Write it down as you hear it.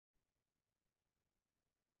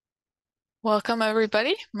Welcome,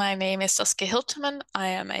 everybody. My name is Saskia Hilteman. I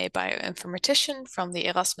am a bioinformatician from the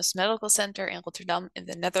Erasmus Medical Center in Rotterdam in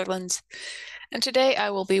the Netherlands. And today I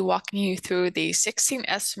will be walking you through the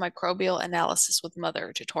 16S Microbial Analysis with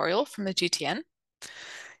mothur tutorial from the GTN.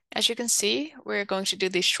 As you can see, we're going to do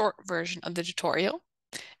the short version of the tutorial,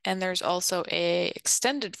 and there's also a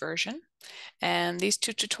extended version. And these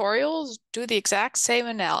two tutorials do the exact same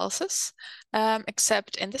analysis,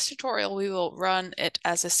 except in this tutorial, we will run it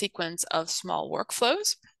as a sequence of small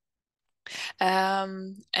workflows.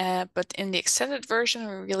 But in the extended version,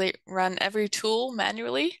 we really run every tool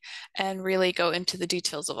manually and really go into the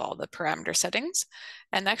details of all the parameter settings.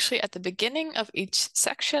 And actually at the beginning of each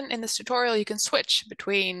section in this tutorial, you can switch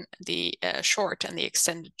between the short and the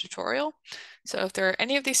extended tutorial. So if there are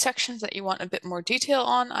any of these sections that you want a bit more detail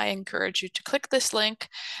on, I encourage you to click this link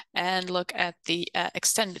and look at the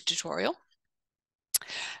extended tutorial.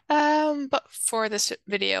 But for this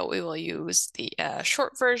video, we will use the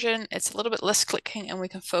short version. It's a little bit less clicking and we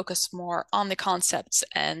can focus more on the concepts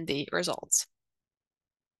and the results.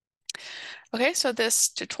 Okay, so this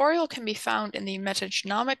tutorial can be found in the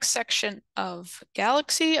metagenomics section of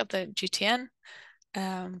Galaxy of the GTN.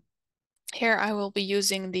 Here I will be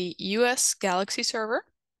using the US Galaxy server,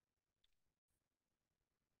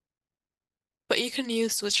 but you can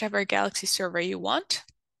use whichever Galaxy server you want.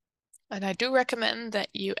 And I do recommend that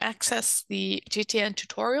you access the GTN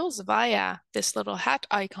tutorials via this little hat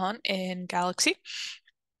icon in Galaxy,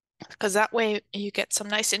 because that way you get some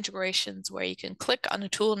nice integrations where you can click on a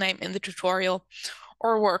tool name in the tutorial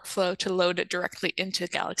or workflow to load it directly into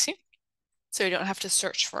Galaxy, so you don't have to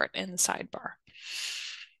search for it in the sidebar.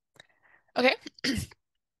 Okay.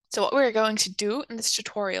 So what we're going to do in this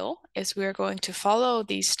tutorial is we're going to follow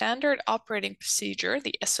the standard operating procedure,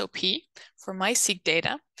 the SOP, for MySeq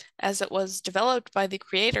data, as it was developed by the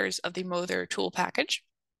creators of the mothur tool package,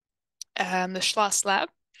 the Schloss Lab.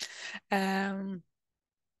 And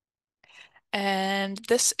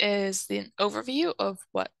this is the overview of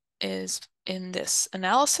what is in this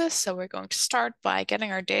analysis. So we're going to start by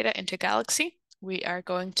getting our data into Galaxy. We are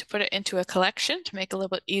going to put it into a collection to make it a little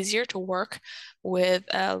bit easier to work with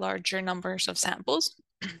larger numbers of samples.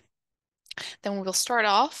 Then we will start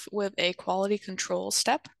off with a quality control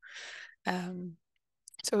step. So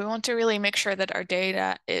we want to really make sure that our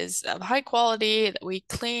data is of high quality, that we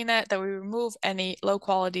clean it, that we remove any low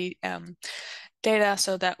quality data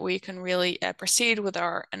so that we can really proceed with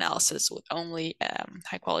our analysis with only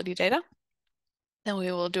high quality data. Then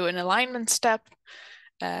we will do an alignment step.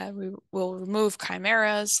 We will remove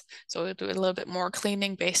chimeras, so we'll do a little bit more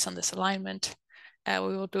cleaning based on this alignment.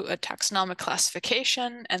 We will do a taxonomic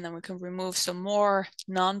classification, and then we can remove some more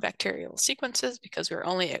non-bacterial sequences because we're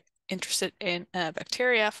only interested in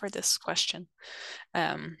bacteria for this question.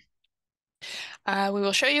 We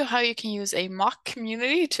will show you how you can use a mock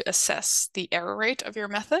community to assess the error rate of your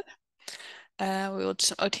method. We will do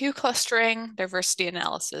some OTU clustering, diversity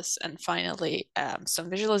analysis, and finally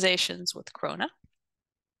some visualizations with Krona.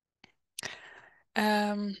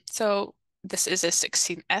 So this is a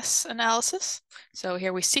 16S analysis. So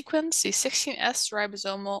here we sequence the 16S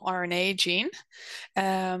ribosomal RNA gene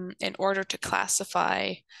in order to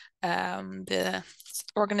classify the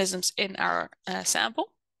organisms in our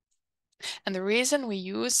sample. And the reason we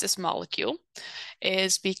use this molecule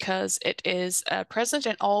is because it is present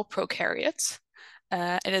in all prokaryotes.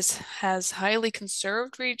 It has highly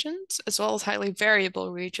conserved regions as well as highly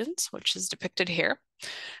variable regions, which is depicted here.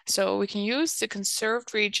 So we can use the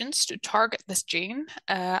conserved regions to target this gene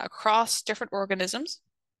across different organisms.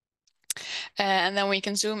 And then we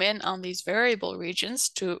can zoom in on these variable regions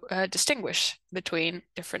to distinguish between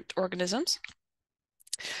different organisms.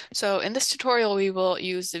 So in this tutorial, we will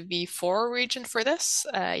use the V4 region for this.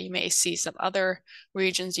 You may see some other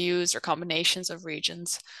regions used or combinations of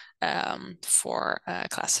regions for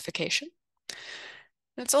classification.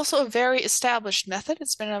 It's also a very established method.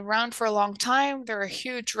 It's been around for a long time. There are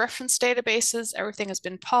huge reference databases. Everything has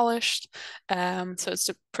been polished. So it's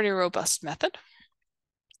a pretty robust method.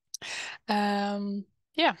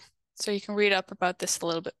 Yeah, so you can read up about this a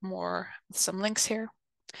little bit more with some links here.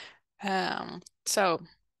 So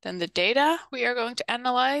then the data we are going to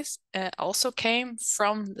analyze also came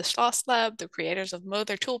from the Schloss Lab, the creators of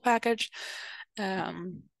mothur tool package.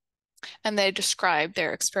 And they described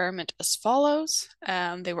their experiment as follows.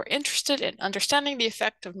 They were interested in understanding the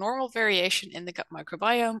effect of normal variation in the gut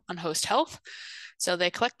microbiome on host health. So they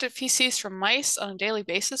collected feces from mice on a daily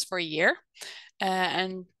basis for a year.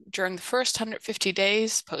 And during the first 150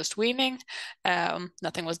 days post-weaning,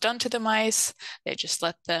 nothing was done to the mice. They just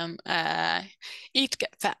let them eat,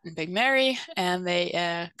 get fat, and big merry. And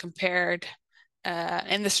they compared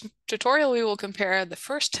in this tutorial, we will compare the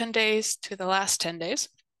first 10 days to the last 10 days.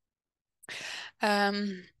 Yeah,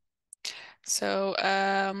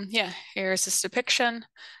 here's this depiction.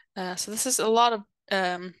 So this is a lot of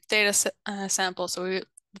data samples. So we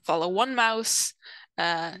follow one mouse,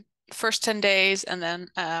 first 10 days, and then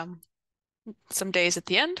some days at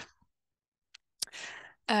the end.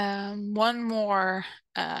 One more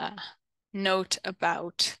note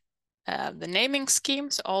about the naming scheme.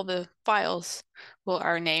 So all the files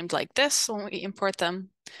are named like this when we import them.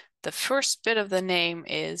 The first bit of the name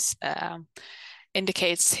is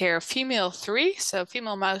indicates here female 3, so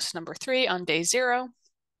female mouse number 3 on day 0.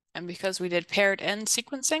 And because we did paired end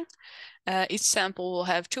sequencing, each sample will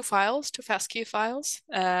have two files, two FASTQ files,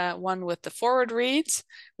 one with the forward reads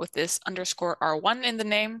with this underscore R1 in the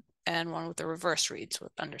name, and one with the reverse reads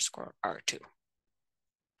with underscore R2.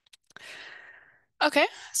 Okay,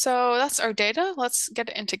 so that's our data. Let's get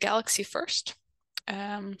into Galaxy first.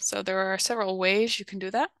 So there are several ways you can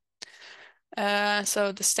do that.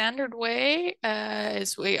 So the standard way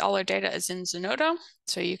is all our data is in Zenodo.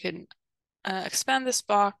 So you can expand this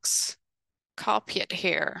box, copy it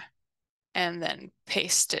here, and then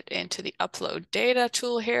paste it into the upload data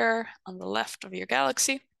tool here on the left of your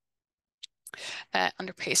Galaxy.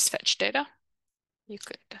 Under paste fetch data, you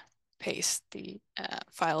could paste the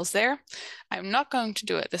files there. I'm not going to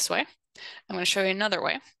do it this way. I'm going to show you another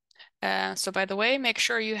way. So by the way, make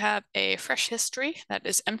sure you have a fresh history that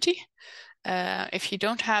is empty. If you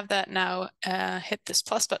don't have that now, hit this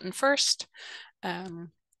plus button first and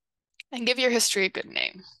give your history a good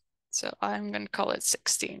name. So I'm going to call it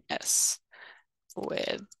 16S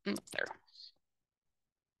with mothur.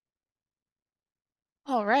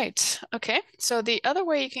 All right, okay. So the other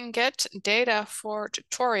way you can get data for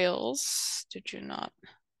tutorials, did I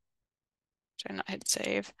not hit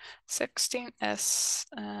save? 16S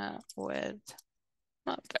with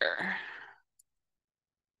mothur.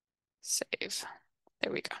 Save.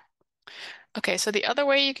 There we go. Okay, so the other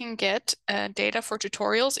way you can get data for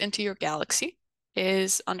tutorials into your Galaxy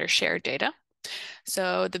is under shared data.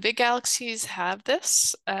 So the big galaxies have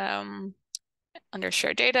this under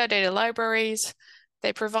shared data, data libraries.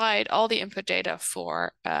 They provide all the input data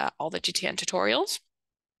for all the GTN tutorials.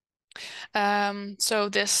 So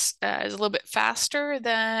this is a little bit faster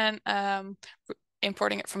than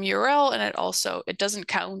importing it from URL, and it doesn't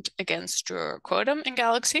count against your quotum in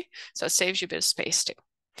Galaxy, so it saves you a bit of space too.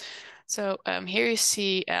 So here you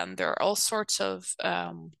see there are all sorts of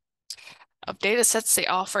data sets they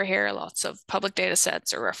offer here, lots of public data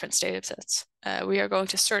sets or reference data sets. We are going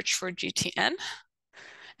to search for GTN,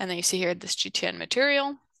 and then you see here this GTN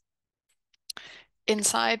material.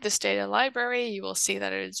 Inside this data library, you will see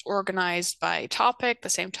that it is organized by topic, the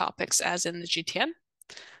same topics as in the GTN.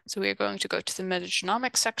 So we are going to go to the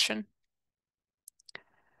metagenomics section.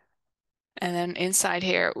 And then inside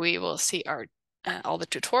here, we will see our all the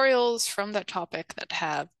tutorials from that topic that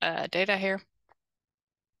have data here.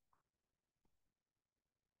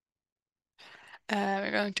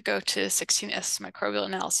 We're going to go to 16S Microbial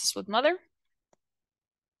Analysis with mothur.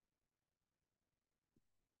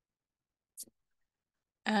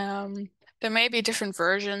 There may be different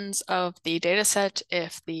versions of the data set.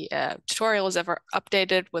 If the tutorial is ever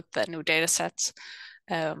updated with the new data sets,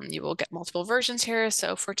 you will get multiple versions here.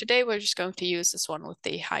 So for today, we're just going to use this one with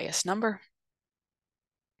the highest number.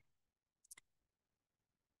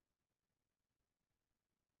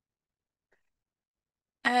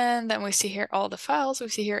 And then we see here all the files. We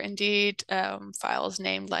see here indeed files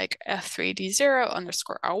named like F3D0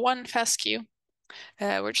 underscore R1 FASTQ.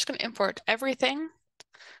 We're just going to import everything.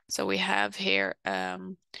 So we have here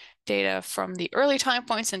data from the early time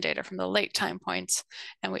points and data from the late time points.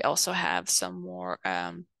 And we also have some more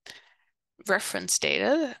reference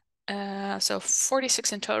data. So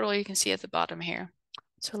 46 in total, you can see at the bottom here.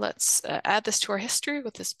 So let's add this to our history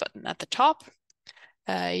with this button at the top.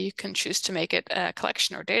 You can choose to make it a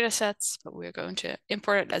collection or data sets, but we're going to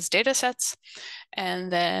import it as data sets.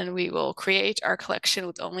 And then we will create our collection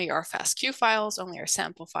with only our FASTQ files, only our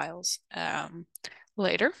sample files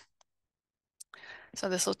later. So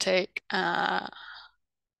this will take a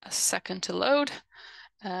second to load.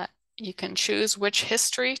 You can choose which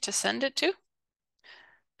history to send it to.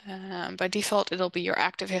 By default, it'll be your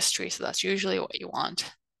active history, so that's usually what you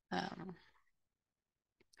want.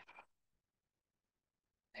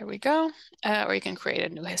 There we go. Or you can create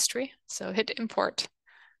a new history. So hit import,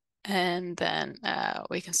 and then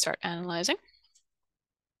we can start analyzing.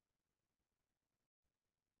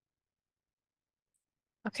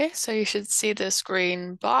 Okay, so you should see this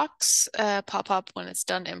green box pop up when it's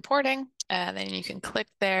done importing. then you can click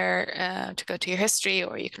there to go to your history,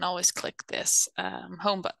 or you can always click this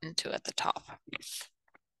home button to at the top.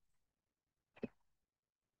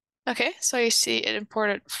 Okay, so you see it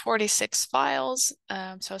imported 46 files.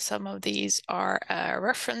 So some of these are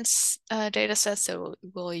reference data sets that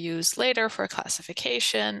we'll use later for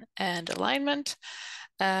classification and alignment.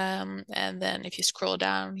 And then if you scroll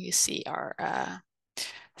down, you see our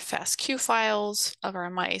FASTQ files of our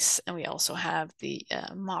mice, and we also have the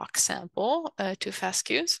mock sample to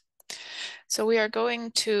FASTQs. So we are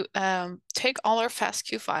going to take all our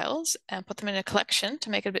FASTQ files and put them in a collection to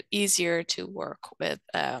make it a bit easier to work with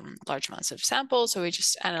large amounts of samples. So we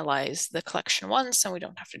just analyze the collection once, and we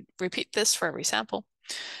don't have to repeat this for every sample.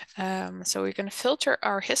 So we're going to filter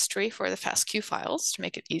our history for the FASTQ files to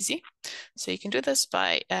make it easy. So you can do this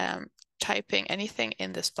by typing anything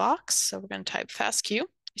in this box. So we're going to type FASTQ.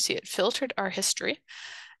 You see it filtered our history.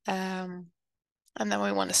 And then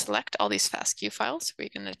we want to select all these FASTQ files. We're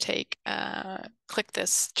going to take, click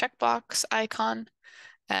this checkbox icon,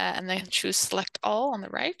 and then choose select all on the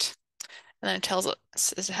right. And then it tells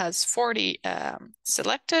us it has 40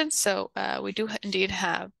 selected. So we do indeed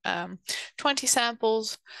have 20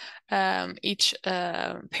 samples, each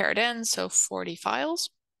paired in, so 40 files.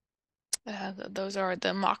 Those are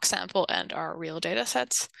the mock sample and our real data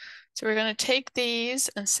sets. So we're going to take these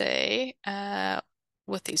and say,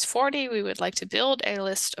 with these 40, we would like to build a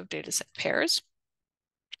list of dataset pairs.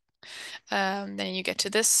 Then you get to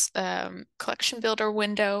this collection builder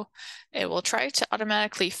window. It will try to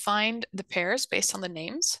automatically find the pairs based on the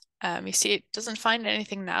names. You see it doesn't find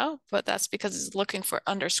anything now, but that's because it's looking for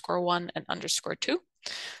 _1 and _2.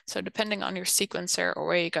 So depending on your sequencer or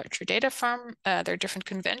where you got your data from, there are different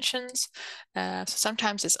conventions. So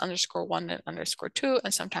sometimes it's _1 and _2,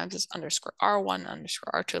 and sometimes it's _R1,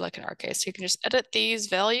 _R2, like in our case. So you can just edit these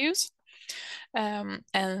values, and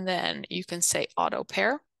then you can say auto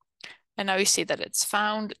pair. And now you see that it's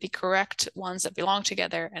found the correct ones that belong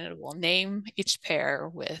together, and it will name each pair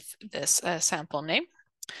with this sample name.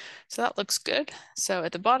 So that looks good. So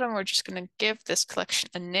at the bottom, we're just going to give this collection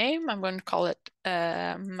a name. I'm going to call it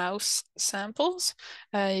mouse samples.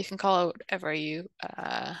 You can call it whatever you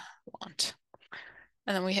want.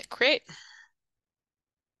 And then we hit create.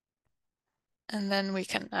 And then we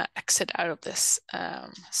can exit out of this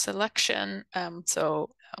selection.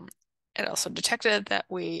 It also detected that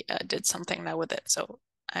we did something now with it. So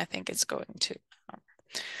I think it's going to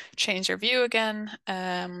change our view again,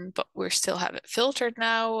 but we still have it filtered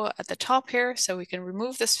now at the top here. So we can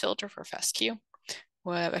remove this filter for FASTQ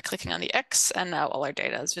by clicking on the X, and now all our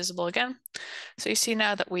data is visible again. So you see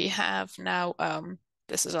now that we have now,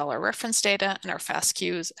 this is all our reference data, and our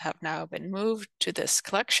FASTQs have now been moved to this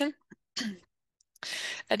collection.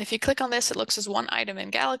 And if you click on this, it looks as one item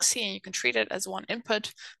in Galaxy, and you can treat it as one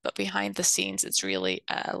input, but behind the scenes, it's really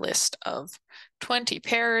a list of 20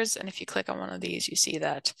 pairs. And if you click on one of these, you see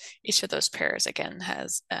that each of those pairs, again,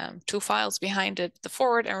 has 2 files behind it, the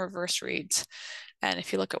forward and reverse reads. And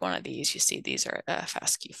if you look at one of these, you see these are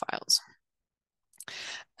FASTQ files.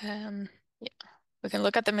 Yeah, we can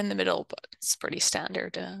look at them in the middle, but it's pretty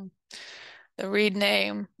standard. The read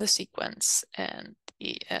name, the sequence, and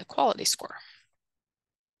the quality score.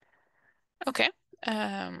 Okay,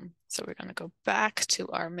 so we're going to go back to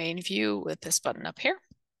our main view with this button up here.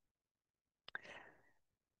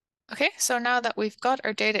 Okay, so now that we've got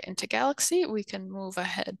our data into Galaxy, we can move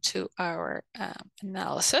ahead to our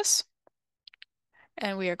analysis.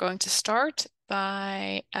 And we are going to start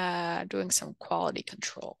by doing some quality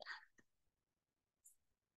control.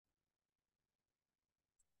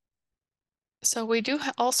 So we do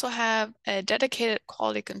also have a dedicated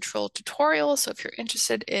quality control tutorial. So if you're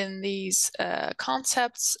interested in these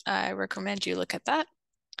concepts, I recommend you look at that.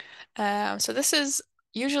 So this is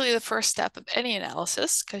usually the first step of any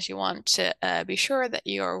analysis, because you want to be sure that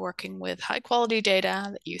you are working with high quality data,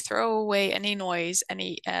 that you throw away any noise,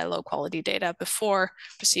 any low quality data before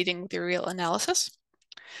proceeding with your real analysis.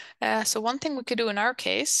 So one thing we could do in our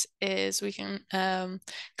case is we can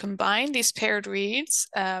combine these paired reads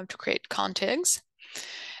to create contigs.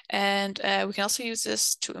 And we can also use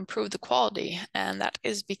this to improve the quality. And that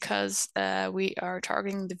is because we are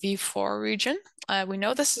targeting the V4 region. We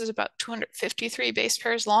know this is about 253 base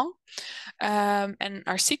pairs long. And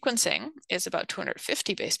our sequencing is about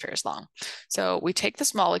 250 base pairs long. So we take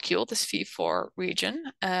this molecule, this V4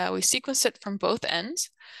 region, we sequence it from both ends,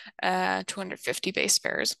 250 base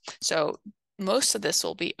pairs. So most of this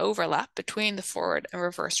will be overlap between the forward and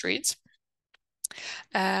reverse reads.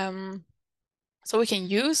 So we can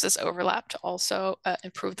use this overlap to also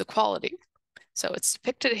improve the quality. So it's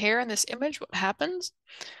depicted here in this image, what happens.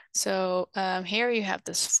 So here you have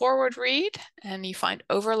this forward read and you find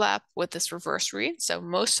overlap with this reverse read. So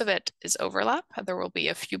most of it is overlap. There will be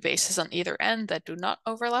a few bases on either end that do not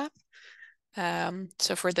overlap.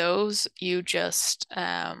 So for those, you just,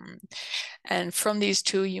 and from these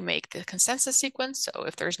two, you make the consensus sequence. So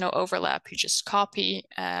if there's no overlap, you just copy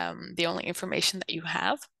the only information that you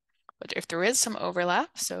have. But if there is some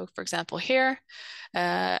overlap, so for example here,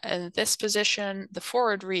 in this position, the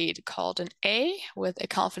forward read called an A with a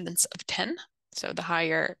confidence of 10. So the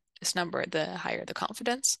higher this number, the higher the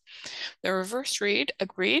confidence. The reverse read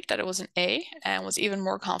agreed that it was an A and was even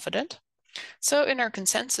more confident. So in our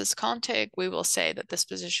consensus config, we will say that this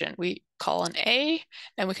position we call an A,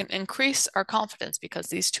 and we can increase our confidence because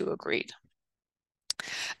these two agreed.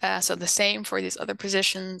 So the same for these other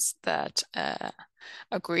positions that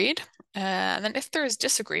agreed. And then if there is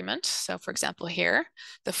disagreement, so for example here,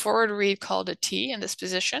 the forward read called a T in this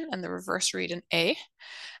position and the reverse read an A.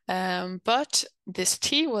 But this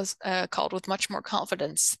T was called with much more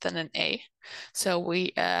confidence than an A. So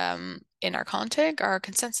we, in our config, our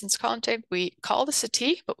consensus config, we call this a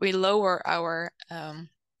T, but we lower our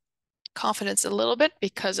confidence a little bit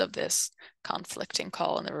because of this conflicting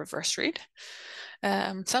call in the reverse read.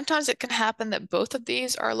 Sometimes it can happen that both of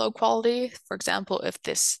these are low quality. For example, if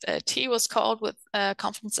this T was called with a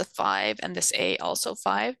confidence of 5 and this A also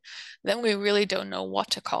 5, then we really don't know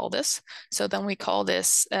what to call this. So then we call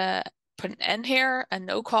this, put an N here, a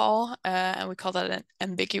no call, and we call that an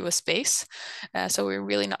ambiguous base. So we're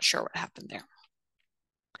really not sure what happened there.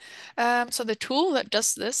 So the tool that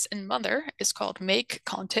does this in mothur is called make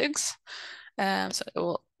contigs. So it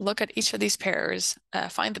will look at each of these pairs,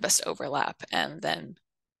 find the best overlap, and then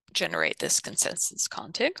generate this consensus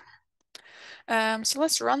config. So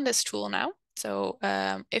let's run this tool now. So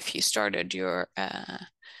if you started your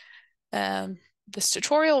this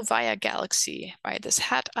tutorial via Galaxy, by this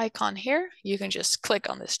hat icon here, you can just click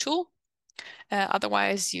on this tool.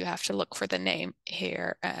 Otherwise, you have to look for the name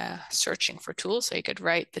here, searching for tools. So you could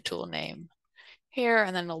write the tool name here,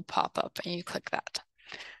 and then it'll pop up, and you click that.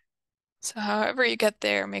 So however you get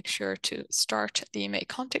there, make sure to start the Make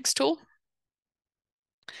Contigs tool.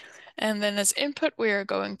 And then as input, we are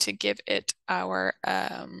going to give it our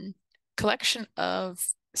collection of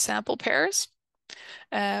sample pairs,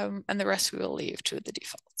 and the rest we will leave to the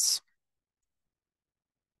defaults.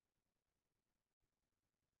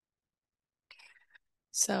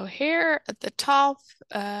 So here at the top,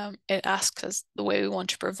 it asks us the way we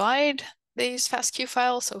want to provide these FASTQ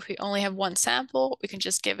files. So if we only have one sample, we can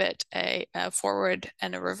just give it a forward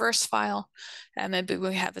and a reverse file. And maybe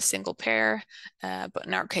we have a single pair, but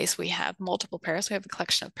in our case, we have multiple pairs. We have a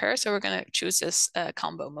collection of pairs. So we're going to choose this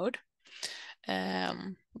combo mode.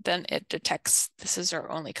 Then it detects this is our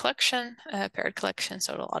only collection, paired collection.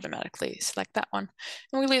 So it'll automatically select that one.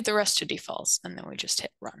 And we leave the rest to defaults, and then we just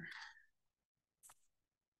hit run.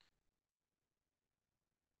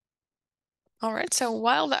 All right, so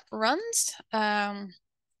while that runs,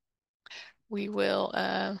 we will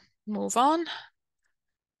move on.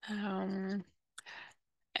 And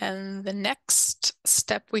the next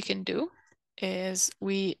step we can do is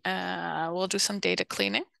we will do some data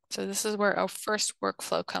cleaning. So this is where our first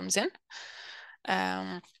workflow comes in.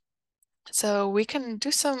 So we can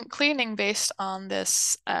do some cleaning based on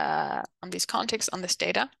this, on these contigs, on this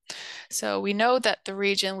data. So we know that the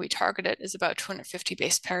region we targeted is about 250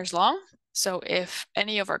 base pairs long. So if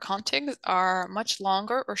any of our contigs are much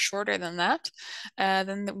longer or shorter than that,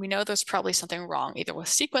 then we know there's probably something wrong, either with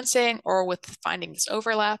sequencing or with finding this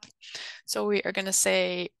overlap. So we are going to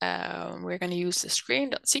say, we're going to use the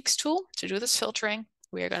screen.seeks tool to do this filtering.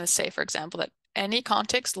 We are going to say, for example, that any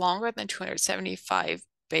contigs longer than 275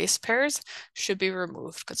 base pairs should be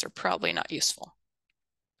removed because they're probably not useful.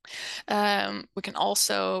 We can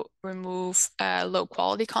also remove low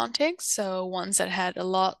quality contigs, so ones that had a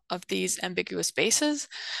lot of these ambiguous bases.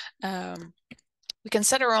 We can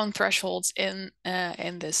set our own thresholds in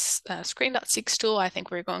this screen.seeks tool. I think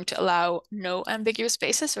we're going to allow no ambiguous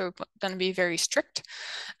bases, so we're going to be very strict,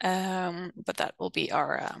 but that will be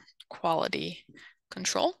our quality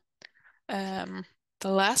control. The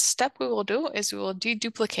last step we will do is we will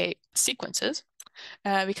deduplicate sequences.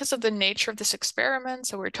 Because of the nature of this experiment,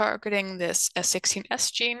 so we're targeting this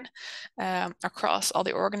S16S gene across all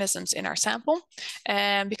the organisms in our sample.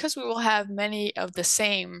 And because we will have many of the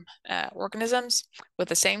same organisms with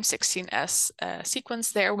the same 16S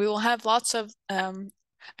sequence there, we will have lots of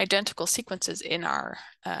identical sequences in our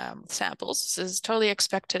samples. This is totally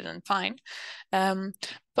expected and fine.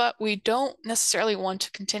 But we don't necessarily want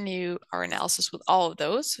to continue our analysis with all of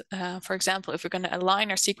those. For example, if we're going to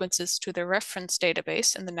align our sequences to the reference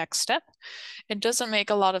database in the next step, it doesn't make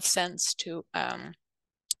a lot of sense to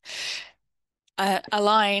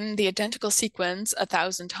align the identical sequence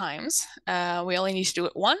 1,000 times. We only need to do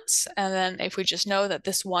it once. And then if we just know that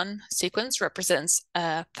this one sequence represents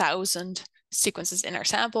 1,000 sequences in our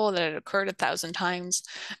sample, that it occurred 1,000 times,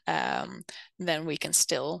 then we can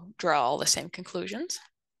still draw all the same conclusions.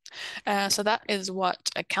 So that is what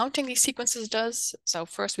counting these sequences does. So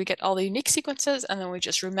first we get all the unique sequences, and then we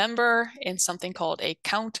just remember in something called a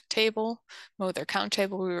count table, mothur count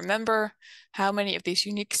table, we remember how many of these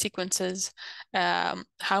unique sequences,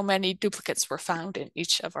 how many duplicates were found in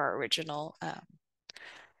each of our original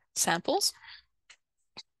samples.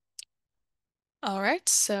 All right,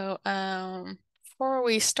 so before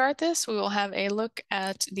we start this, we will have a look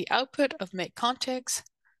at the output of make contigs,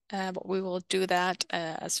 but we will do that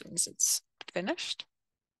as soon as it's finished.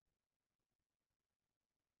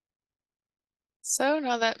 So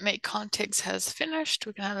now that make contigs has finished,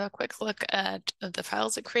 we can have a quick look at the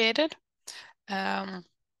files it created. So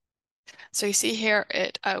you see here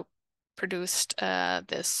it produced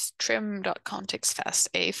this trim.contigs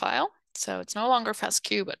fasta file. So it's no longer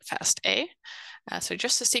fastq, but fasta. So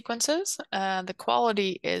just the sequences. The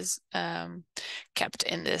quality is kept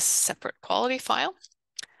in this separate quality file.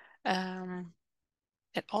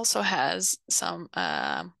 It also has some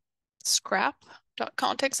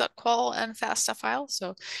scrap.contigs.qual and FASTA file.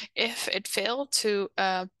 So if it failed to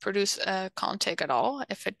produce a contig at all,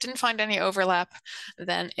 if it didn't find any overlap,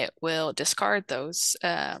 then it will discard those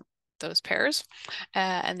pairs,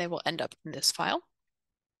 and they will end up in this file.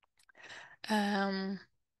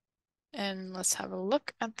 And let's have a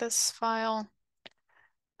look at this file.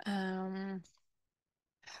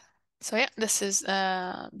 So yeah, this is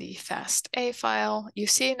the fasta file. You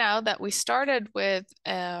see now that we started with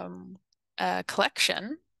a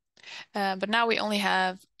collection, but now we only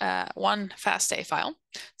have one fasta file.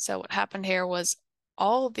 So what happened here was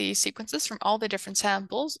all the sequences from all the different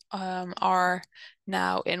samples are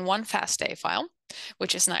now in one fasta file,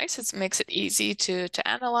 which is nice. It makes it easy to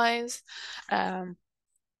analyze.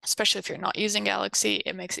 Especially if you're not using Galaxy,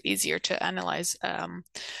 it makes it easier to analyze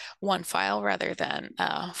one file rather than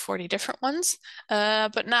 40 different ones.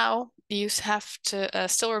 But now you have to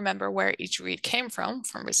still remember where each read came from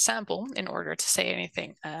a sample in order to say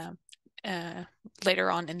anything later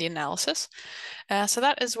on in the analysis. So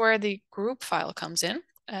that is where the group file comes in.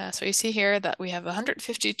 So you see here that we have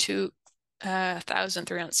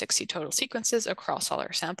 152,360 total sequences across all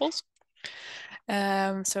our samples.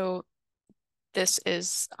 So this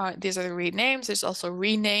is these are the read names. There's also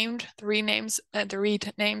renamed the read names a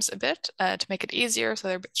bit to make it easier, so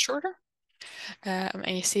they're a bit shorter. And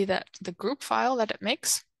you see that the group file that it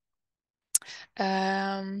makes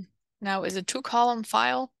now is a 2-column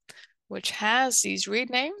file which has these read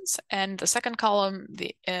names, and the second column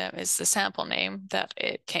is the sample name that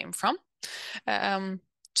it came from.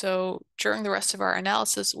 So during the rest of our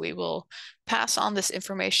analysis, we will pass on this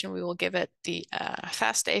information. We will give it the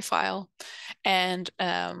fasta file and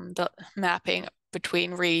the mapping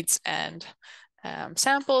between reads and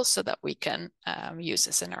samples so that we can use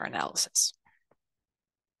this in our analysis.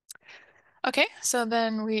 Okay, so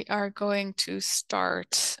then we are going to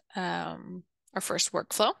start our first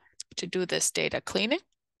workflow to do this data cleaning.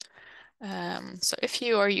 So if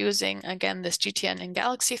you are using, again, this GTN in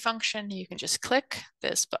Galaxy function, you can just click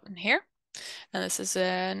this button here. And this is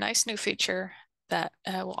a nice new feature that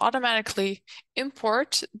will automatically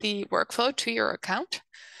import the workflow to your account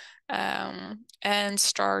and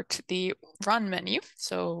start the run menu.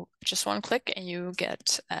 So just one click and you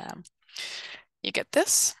get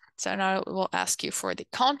this. So now it will ask you for the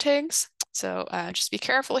contigs. So just be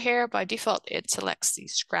careful here. By default, it selects the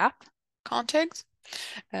scrap contigs.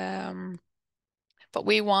 But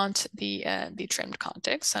we want the trimmed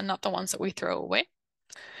contigs and not the ones that we throw away,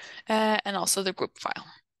 and also the group file.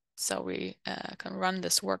 So we can run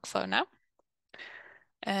this workflow now.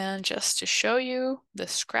 And just to show you, the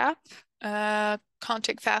scrap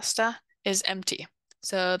contig fasta is empty.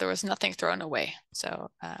 So there was nothing thrown away.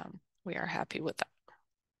 So we are happy with that.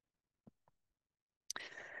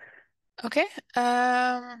 Okay,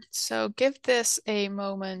 so give this a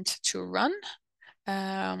moment to run.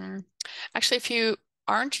 Actually, if you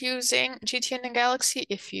aren't using GTN in Galaxy,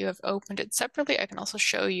 if you have opened it separately, I can also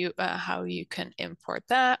show you how you can import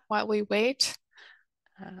that while we wait.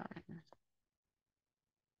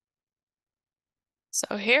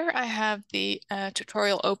 So here I have the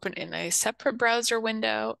tutorial open in a separate browser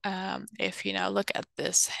window. If you now look at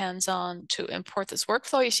this hands-on to import this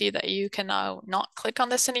workflow, you see that you can now not click on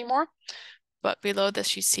this anymore. But below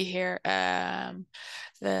this, you see here the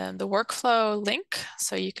workflow link.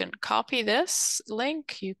 So you can copy this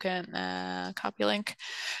link, you can copy link,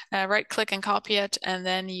 right click and copy it, and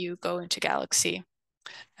then you go into Galaxy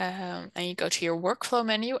and you go to your workflow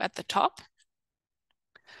menu at the top.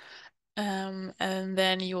 And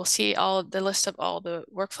then you will see the list of all the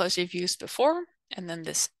workflows you've used before. And then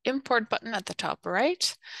this import button at the top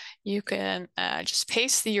right, you can just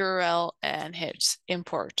paste the URL and hit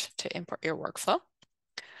import to import your workflow.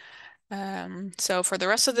 So for the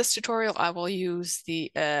rest of this tutorial, I will use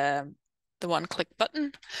the one-click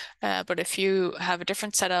button. But if you have a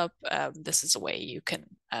different setup, this is a way you can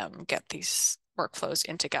get these workflows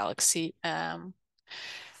into Galaxy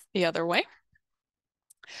the other way.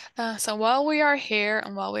 So while we are here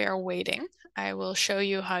and while we are waiting, I will show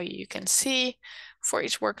you how you can see for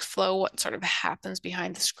each workflow what sort of happens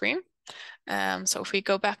behind the screen. So if we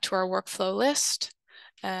go back to our workflow list,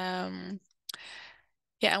 and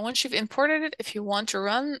once you've imported it, if you want to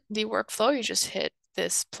run the workflow, you just hit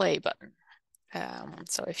this play button.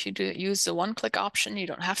 So if you use the one-click option, you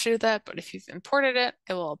don't have to do that, but if you've imported it,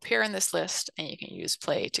 it will appear in this list and you can use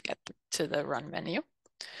play to get to the run menu.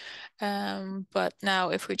 But now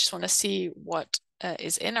if we just want to see what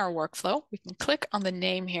is in our workflow, we can click on the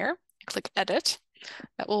name here, click edit.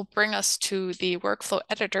 That will bring us to the workflow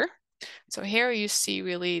editor. So here you see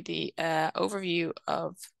really the overview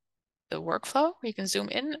of the workflow. You can zoom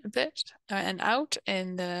in a bit and out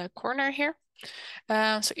in the corner here.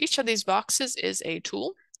 So each of these boxes is a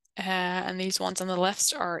tool, and these ones on the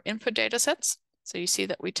left are input data sets. So you see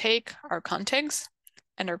that we take our contigs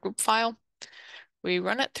and our group file. We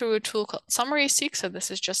run it through a tool called Summary Seek. So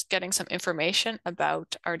this is just getting some information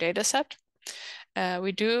about our data set.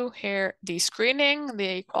 We do here the screening,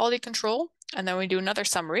 the quality control, and then we do another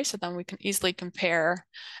summary. So then we can easily compare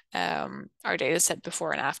our data set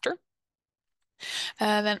before and after.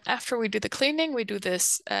 Then after we do the cleaning, we do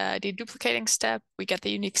this deduplicating step, we get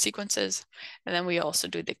the unique sequences, and then we also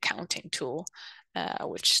do the counting tool,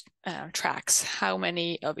 which tracks how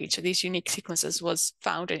many of each of these unique sequences was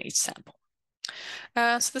found in each sample.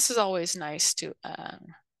 So this is always nice to,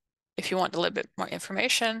 if you want a little bit more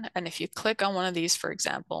information, and if you click on one of these, for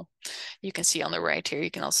example, you can see on the right here,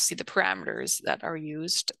 you can also see the parameters that are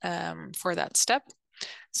used for that step.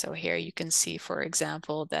 So here you can see, for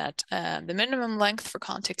example, that the minimum length for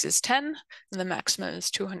contigs is 10 and the maximum is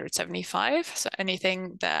 275. So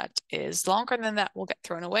anything that is longer than that will get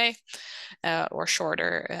thrown away or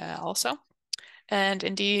shorter also. And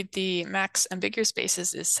indeed, the max ambiguous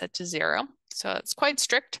spaces is set to 0. So it's quite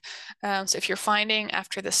strict. So if you're finding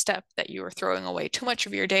after the step that you are throwing away too much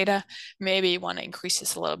of your data, maybe you want to increase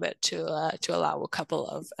this a little bit to allow a couple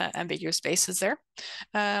of ambiguous spaces there.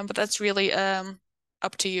 But that's really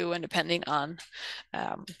up to you and depending on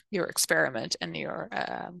your experiment and your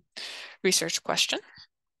research question.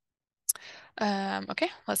 Okay,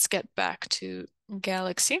 let's get back to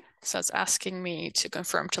Galaxy. So it's asking me to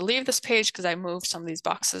confirm to leave this page because I moved some of these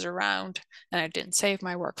boxes around and I didn't save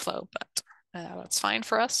my workflow, but that's fine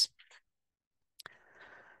for us.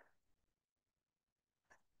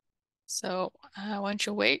 So why don't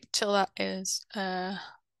you wait till that is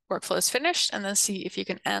workflow is finished and then see if you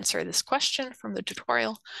can answer this question from the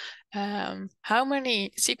tutorial. How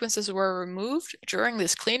many sequences were removed during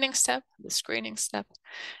this cleaning step, the screening step,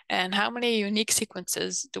 and how many unique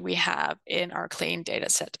sequences do we have in our clean data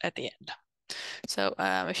set at the end? So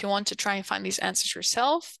if you want to try and find these answers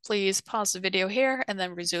yourself, please pause the video here and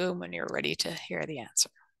then resume when you're ready to hear the answer.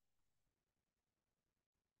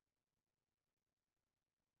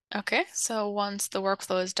 Okay, so once the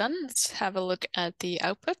workflow is done, let's have a look at the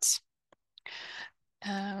outputs.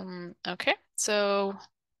 Okay, so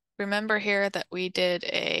remember here that we did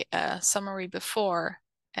a summary before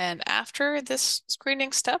and after this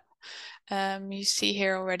screening step. You see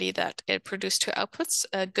here already that it produced two outputs,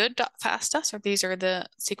 good.fasta, so these are the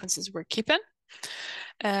sequences we're keeping.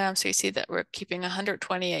 So you see that we're keeping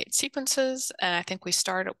 128 sequences, and I think we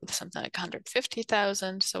started with something like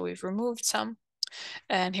 150,000, so we've removed some.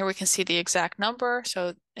 And here we can see the exact number.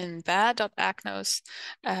 So in bad.acnos,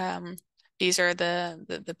 these are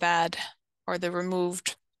the bad or the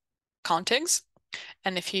removed contigs.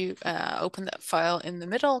 And if you open that file in the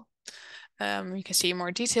middle, you can see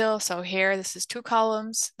more detail. So here, this is two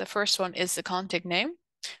columns. The first one is the contig name.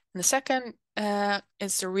 And the second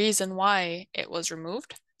is the reason why it was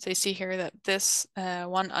removed. So you see here that this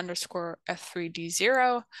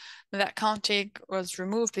 1_F3D0, that contig was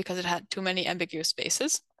removed because it had too many ambiguous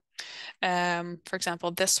spaces. For example,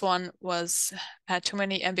 this one had too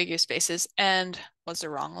many ambiguous spaces and was the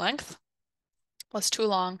wrong length, was too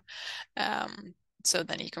long. So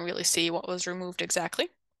then you can really see what was removed exactly.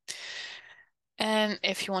 And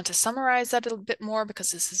if you want to summarize that a little bit more, because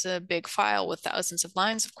this is a big file with thousands of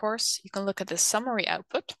lines, of course, you can look at the summary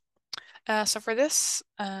output. So for this,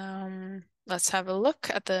 let's have a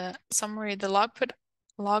look at the summary, the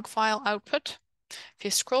log file output. If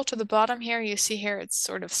you scroll to the bottom here, you see here it's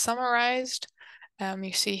sort of summarized.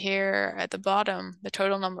 You see here at the bottom the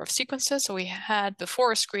total number of sequences. So we had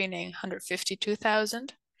before screening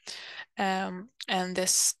 152,000. And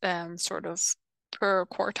this sort of per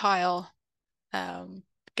quartile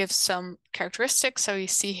gives some characteristics. So you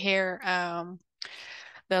see here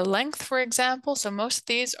the length, for example. So most of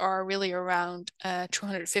these are really around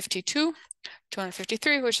 252,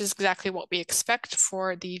 253, which is exactly what we expect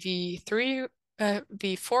for the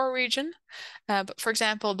V4 region. But for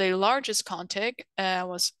example, the largest contig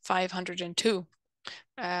was 502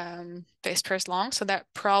 base pairs long. So that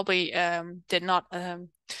probably did not, the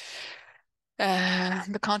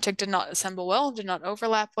contig did not assemble well, did not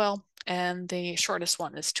overlap well. And the shortest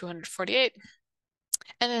one is 248.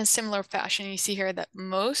 And in a similar fashion, you see here that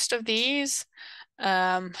most of these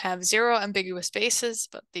have 0 ambiguous spaces,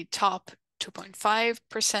 but the top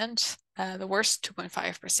 2.5%, the worst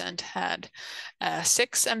 2.5% had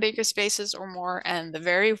 6 ambiguous spaces or more, and the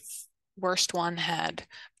very worst one had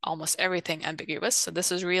almost everything ambiguous. So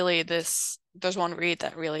this is really there's one read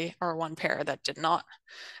that really, or one pair that did not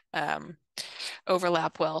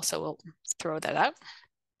overlap well, so we'll throw that out.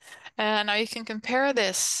 And now you can compare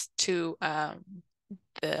this to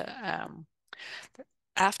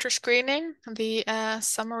after screening the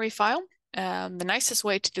summary file. The nicest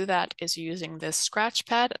way to do that is using this scratch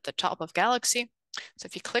pad at the top of Galaxy. So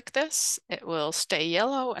if you click this, it will stay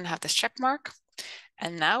yellow and have this check mark.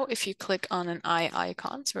 And now if you click on an eye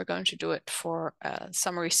icon, so we're going to do it for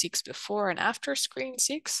summary seeks before and after screen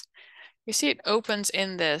seeks, you see it opens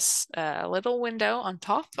in this little window on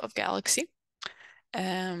top of Galaxy.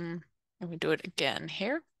 And we do it again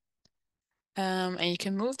here. And you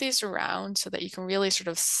can move these around so that you can really sort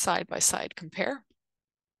of side by side compare.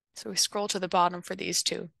 So we scroll to the bottom for these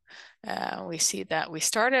two. We see that we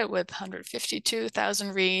started with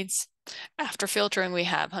 152,000 reads. After filtering, we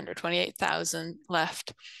have 128,000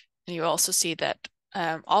 left. And you also see that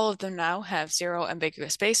all of them now have 0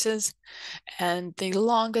 ambiguous spaces. And the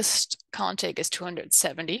longest contig is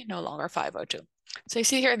 270, no longer 502. So you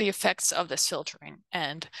see here the effects of this filtering,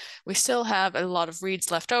 and we still have a lot of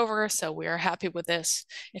reads left over, so we are happy with this.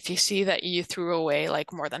 If you see that you threw away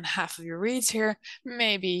like more than half of your reads here,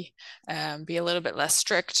 maybe be a little bit less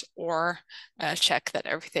strict, or check that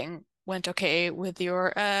everything went okay with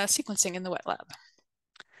your sequencing in the wet lab.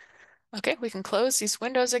 Okay, we can close these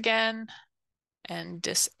windows again and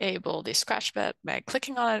disable the scratch pad by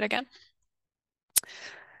clicking on it again.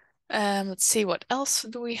 Let's see, what else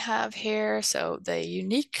do we have here? So the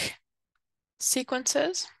unique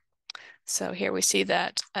sequences. So here we see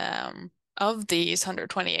that of these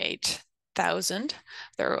 128,000,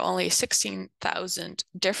 there are only 16,000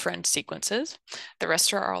 different sequences. The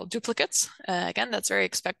rest are all duplicates. Again, that's very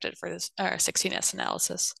expected for this 16S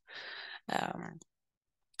analysis. And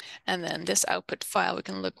then this output file, we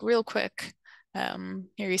can look real quick. Here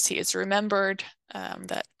you see it's remembered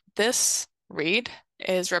that this read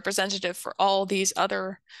is representative for all these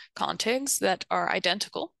other contigs that are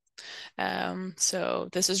identical. So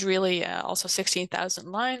this is really also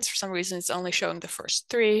 16,000 lines. For some reason, it's only showing the first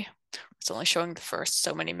 3. It's only showing the first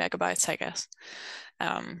so many megabytes, I guess.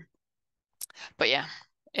 But yeah,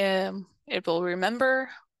 it will remember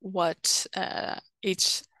what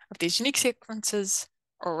each of these unique sequences,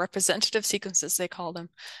 or representative sequences they call them,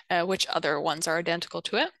 which other ones are identical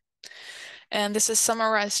to it. And this is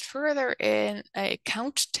summarized further in a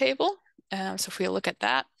count table. So if we look at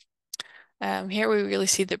that, here we really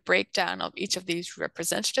see the breakdown of each of these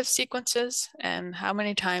representative sequences and how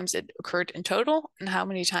many times it occurred in total and how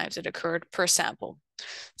many times it occurred per sample.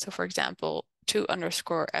 So for example,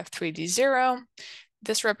 2_F3D0,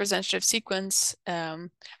 this representative sequence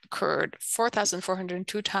occurred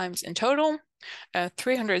 4,402 times in total,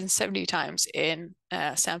 370 times in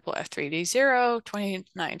sample F3D0,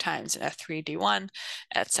 29 times in F3D1,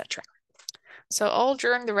 etc. So all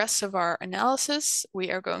during the rest of our analysis,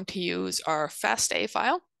 we are going to use our FASTA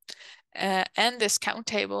file and this count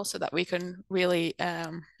table so that we can really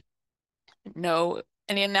know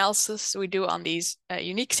any analysis we do on these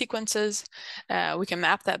unique sequences, we can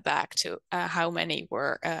map that back to how many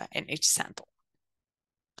were in each sample.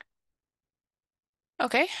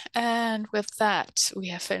 Okay, and with that, we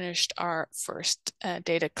have finished our first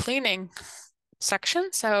data cleaning section.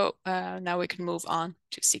 So now we can move on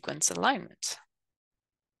to sequence alignment.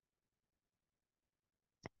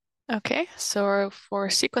 Okay, so for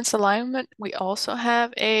sequence alignment, we also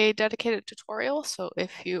have a dedicated tutorial. So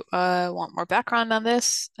if you want more background on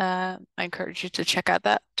this, I encourage you to check out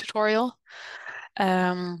that tutorial.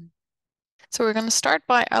 So we're going to start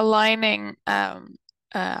by aligning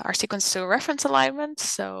our sequence to a reference alignment.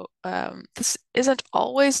 So this isn't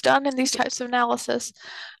always done in these types of analysis,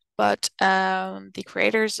 but the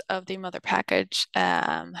creators of the mothur package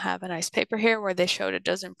have a nice paper here where they showed it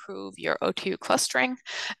does improve your OTU clustering.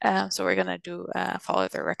 So we're going to follow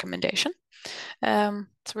their recommendation. So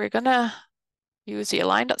we're going to use the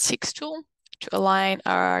align.seq tool to align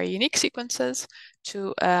our unique sequences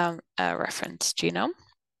to a reference genome.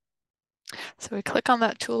 So we click on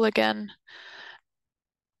that tool again.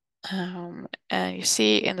 And you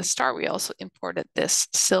see in the start, we also imported this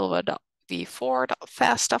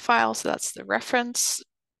silva.v4.fasta file. So that's the reference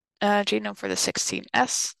genome for the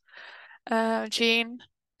 16S gene.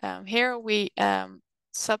 Here we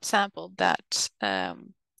subsampled that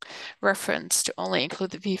reference to only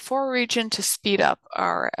include the V4 region to speed up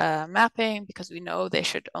our mapping, because we know they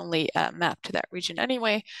should only map to that region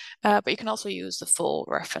anyway. But you can also use the full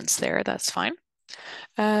reference there, that's fine.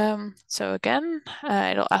 So again,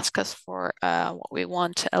 it'll ask us for what we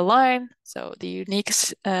want to align. So the unique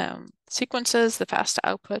sequences, the FASTA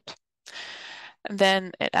output. And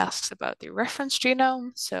then it asks about the reference genome.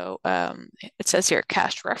 So it says here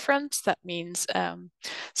cached reference. That means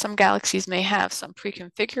some galaxies may have some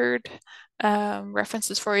pre-configured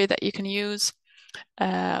references for you that you can use.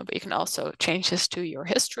 But you can also change this to your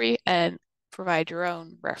history and provide your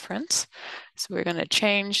own reference. So we're going to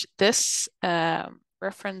change this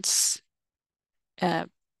reference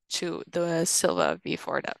to the Silva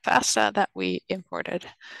v4.fasta that we imported.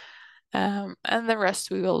 And the rest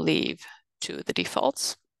we will leave to the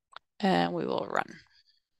defaults, and we will run.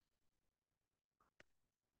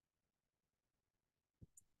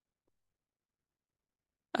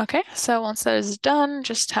 Okay, so once that is done,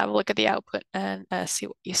 just have a look at the output and see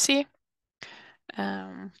what you see.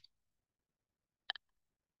 And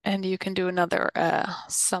you can do another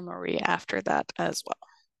summary after that as well.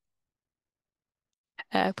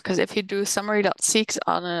 Because if you do summary.seq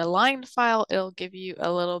on an aligned file, it'll give you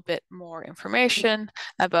a little bit more information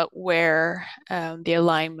about where the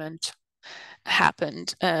alignment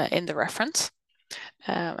happened in the reference.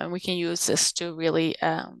 And we can use this to really,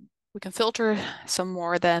 we can filter some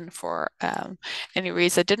more then for any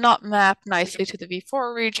reads that did not map nicely to the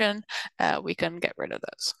V4 region. We can get rid of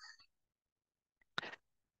those.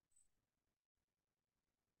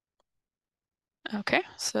 Okay,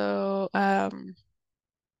 so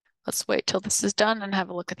let's wait till this is done and have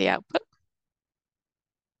a look at the output.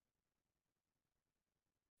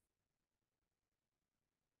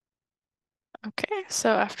 Okay,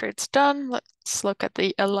 so after it's done, let's look at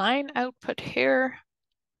the align output here.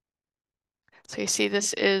 So you see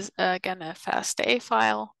this is, again, a FASTA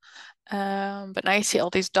file, but now you see all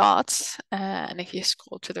these dots, and if you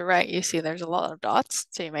scroll to the right, you see there's a lot of dots,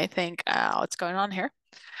 so you may think, what's going on here?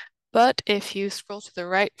 But if you scroll to the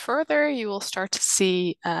right further, you will start to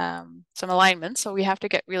see some alignment. So we have to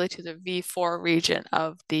get really to the V4 region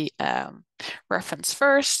of the reference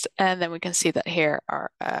first, and then we can see that here our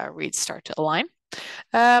reads start to align.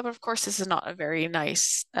 But of course, this is not a very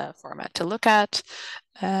nice format to look at.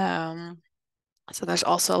 So there's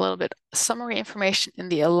also a little bit of summary information in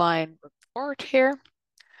the align report here.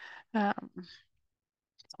 We'll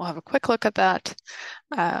have a quick look at that.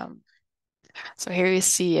 So here you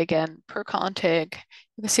see again per contig,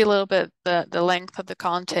 you can see a little bit the length of the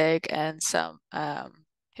contig and some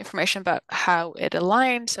information about how it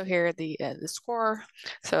aligned. So here the score.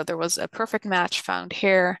 So there was a perfect match found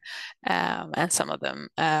here, and some of them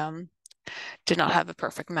did not have a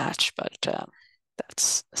perfect match, but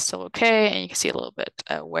that's still okay. And you can see a little bit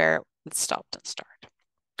where it stopped and started.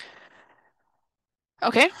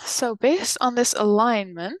 Okay, so based on this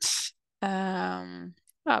alignment,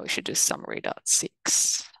 we should do summary.seq.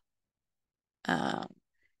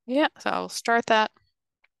 Yeah, so I'll start that.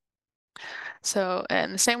 So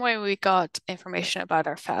in the same way we got information about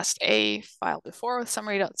our FASTA file before with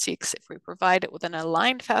summary.seq, if we provide it with an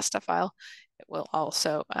aligned FASTA file, it will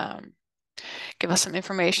also give us some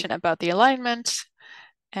information about the alignment.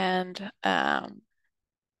 And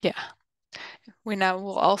yeah, we now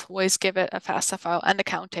will always give it a FASTA file and a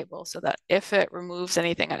count table so that if it removes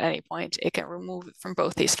anything at any point, it can remove it from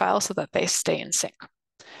both these files so that they stay in sync.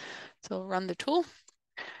 So we'll run the tool.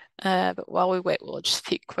 But while we wait, we'll just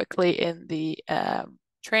peek quickly in the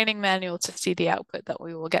training manual to see the output that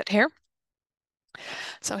we will get here.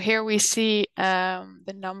 So here we see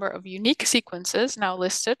the number of unique sequences now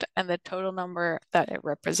listed and the total number that it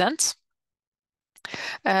represents.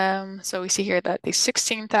 So we see here that the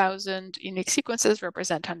 16,000 unique sequences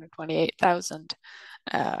represent 128,000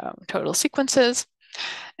 total sequences.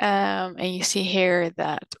 And you see here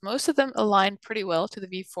that most of them align pretty well to the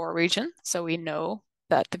V4 region. So we know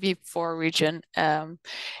that the V4 region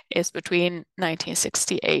is between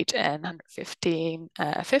 1968 and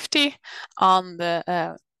 11550 on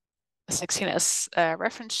the 16S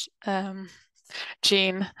reference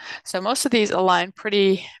gene. So most of these align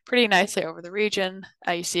pretty nicely over the region.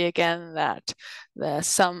 You see again that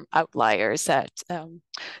some outliers that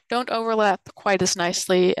don't overlap quite as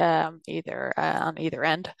nicely either on either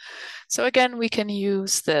end. So again, we can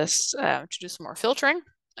use this to do some more filtering.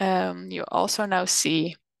 You also now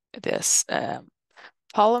see this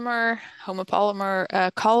homopolymer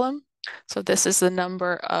column. So this is the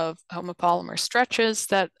number of homopolymer stretches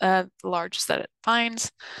that the largest that it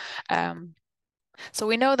finds. So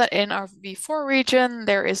we know that in our V4 region,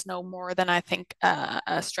 there is no more than, I think,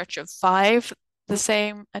 a stretch of 5 the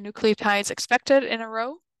same nucleotides expected in a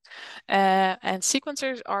row. And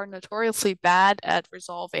sequencers are notoriously bad at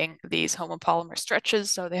resolving these homopolymer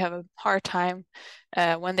stretches, so they have a hard time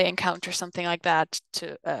when they encounter something like that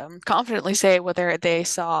to confidently say whether they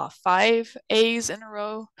saw 5 A's in a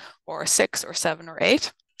row or 6 or 7 or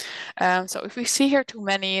 8. So if we see here too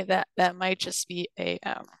many, that might just be a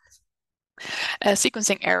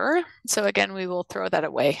sequencing error. So again, we will throw that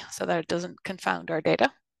away so that it doesn't confound our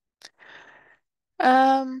data.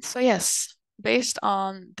 So yes, based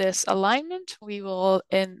on this alignment, we will,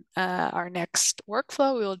 in our next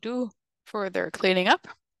workflow, we will do further cleaning up.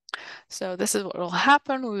 So this is what will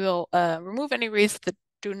happen. We will remove any reads that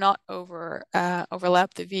do not overlap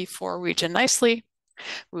the V4 region nicely.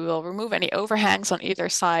 We will remove any overhangs on either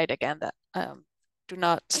side, again, that do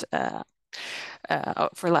not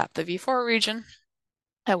overlap the V4 region.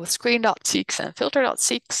 With screen.seeks and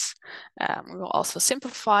filter.seeks. We will also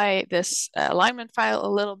simplify this alignment file a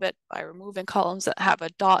little bit by removing columns that have a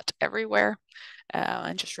dot everywhere.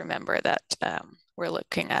 And just remember that we're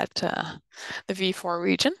looking at the V4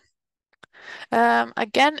 region.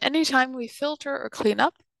 Again, anytime we filter or clean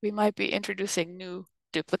up, we might be introducing new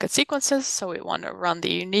duplicate sequences. So we want to run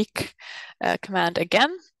the unique command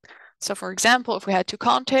again. So for example, if we had 2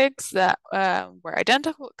 contigs that were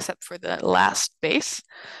identical except for the last base,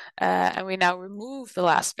 and we now remove the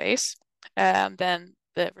last base, then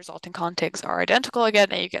the resulting contigs are identical again,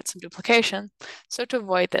 and you get some duplication. So to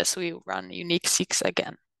avoid this, we run unique seeks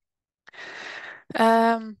again.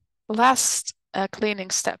 Last cleaning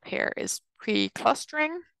step here is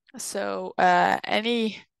pre-clustering. So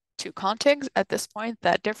any 2 contigs at this point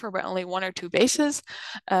that differ by only 1 or 2 bases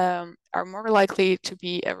are more likely to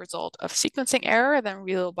be a result of sequencing error than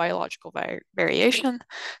real biological variation.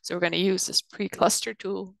 So we're going to use this pre-cluster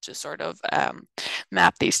tool to sort of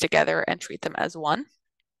map these together and treat them as one.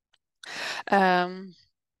 And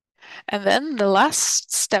then the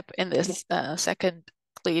last step in this second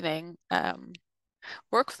cleaning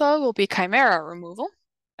workflow will be chimera removal.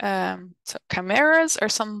 So chimeras are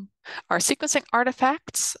sequencing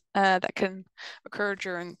artifacts that can occur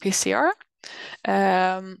during PCR.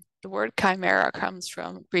 The word chimera comes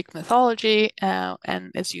from Greek mythology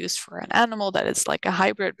and is used for an animal that is like a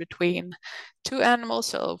hybrid between 2 animals.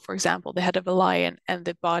 So for example, the head of a lion and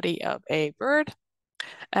the body of a bird.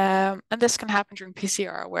 And this can happen during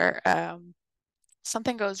PCR where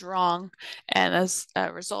something goes wrong, and as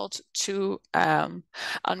a result, 2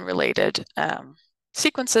 unrelated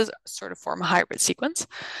sequences sort of form a hybrid sequence.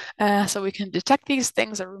 So we can detect these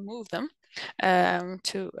things and remove them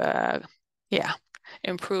to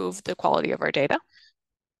improve the quality of our data.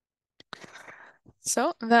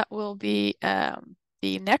 So that will be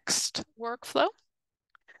the next workflow.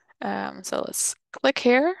 So let's click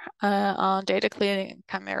here on data cleaning and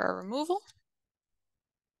chimera removal.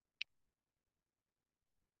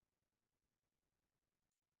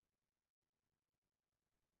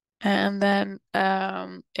 And then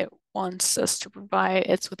it wants us to provide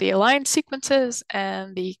it's with the aligned sequences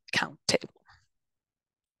and the count table.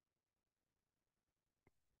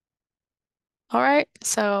 All right,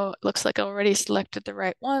 so it looks like I already selected the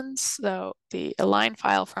right ones. So the align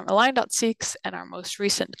file from align.seeks and our most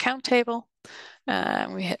recent count table,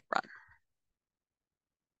 and we hit run.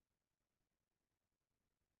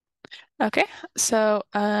 Okay, so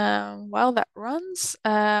while that runs,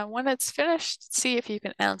 when it's finished, see if you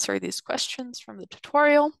can answer these questions from the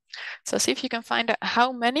tutorial. So see if you can find out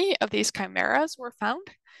how many of these chimeras were found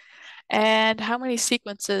and how many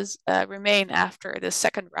sequences remain after the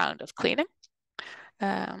second round of cleaning.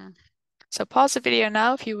 So pause the video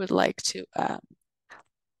now if you would like to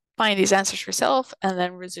find these answers yourself, and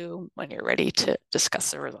then resume when you're ready to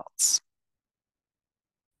discuss the results.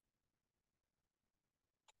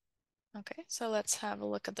 Okay, so let's have a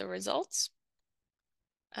look at the results.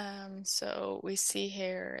 So we see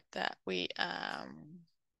here that let's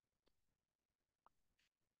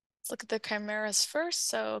look at the chimeras first.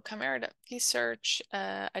 So chimera.psearch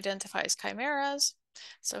identifies chimeras.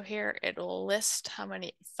 So here it'll list how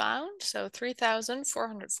many found. So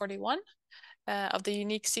 3,441 of the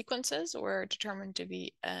unique sequences were determined to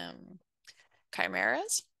be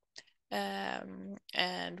chimeras.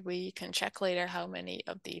 And we can check later how many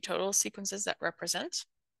of the total sequences that represent.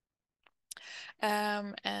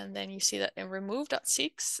 And then you see that in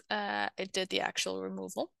remove.seeks, it did the actual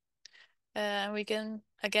removal. We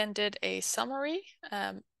again did a summary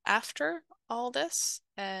after all this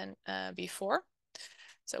and before.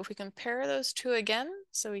 So if we compare those two again,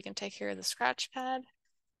 so we can take here the scratch pad,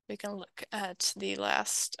 we can look at the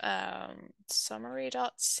last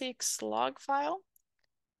summary.seeks log file,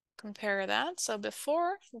 compare that. So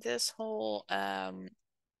before this whole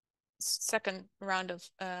second round of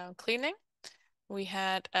cleaning, we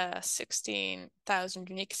had 16,000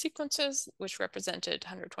 unique sequences, which represented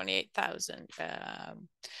 128,000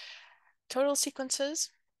 total sequences.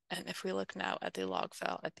 And if we look now at the log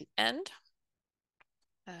file at the end,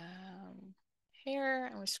 here,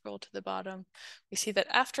 and we scroll to the bottom, we see that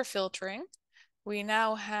after filtering, we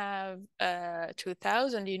now have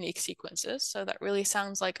 2,000 unique sequences. So that really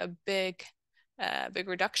sounds like a big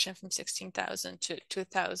reduction from 16,000 to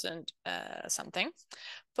 2,000 something.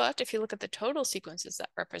 But if you look at the total sequences that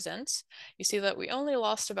represents, you see that we only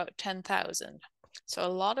lost about 10,000. So a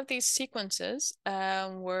lot of these sequences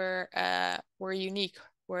were unique,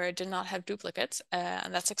 where it did not have duplicates,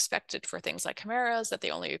 and that's expected for things like chimeras, that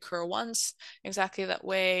they only occur once exactly that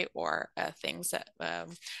way, or things that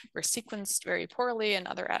were sequenced very poorly and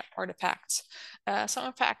other artifacts. So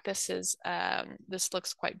in fact, this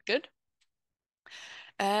looks quite good.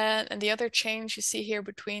 And the other change you see here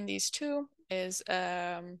between these two is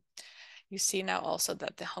you see now also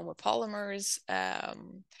that the homopolymers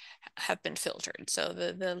have been filtered. So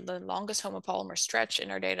the longest homopolymer stretch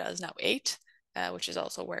in our data is now 8, which is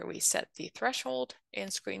also where we set the threshold in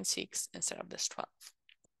ScreenSeeks instead of this 12.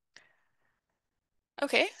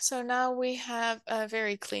 Okay, so now we have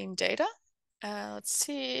very clean data. Let's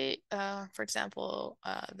see, for example,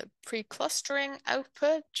 the pre-clustering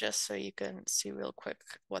output, just so you can see real quick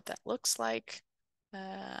what that looks like.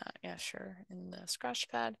 Yeah, sure, in the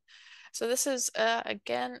scratchpad. So this is,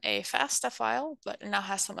 again, a FASTA file, but it now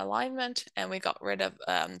has some alignment, and we got rid of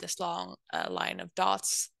this long line of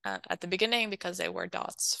dots at the beginning because they were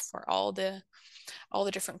dots for all the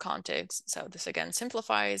different contigs. So this, again,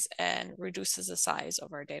 simplifies and reduces the size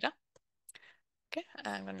of our data. Okay,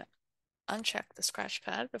 I'm going to uncheck the scratch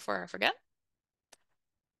pad before I forget.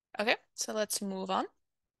 Okay, so let's move on.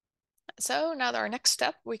 So now that our next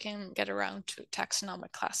step, we can get around to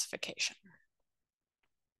taxonomic classification.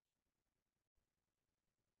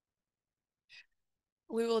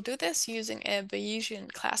 We will do this using a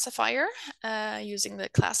Bayesian classifier, using the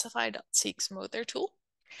classify.seeks mothur tool.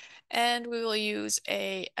 And we will use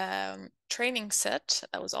a training set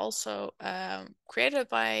that was also created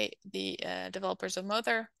by the developers of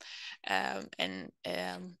mothur and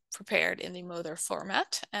prepared in the mothur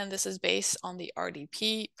format. And this is based on the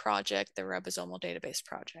RDP project, the ribosomal database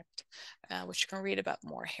project, which you can read about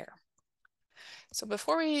more here. So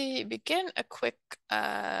before we begin, a quick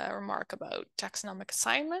remark about taxonomic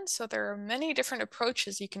assignment. So there are many different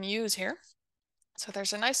approaches you can use here. So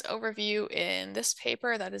there's a nice overview in this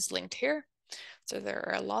paper that is linked here. So there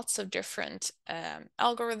are lots of different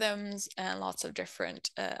algorithms and lots of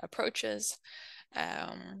different approaches,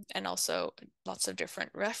 and also lots of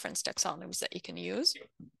different reference taxonomies that you can use.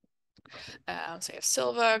 So you have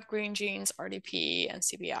Silva, Green Genes, RDP, and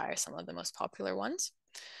CBI are some of the most popular ones.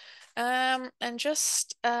 And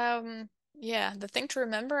just, yeah, the thing to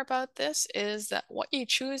remember about this is that what you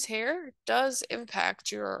choose here does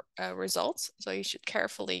impact your results. So you should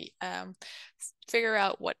carefully figure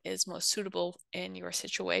out what is most suitable in your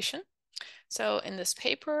situation. So in this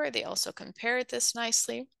paper, they also compared this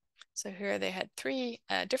nicely. So here they had 3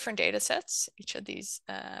 different data sets. Each of these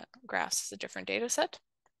graphs is a different data set,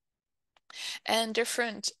 and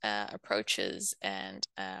different approaches and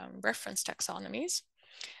reference taxonomies.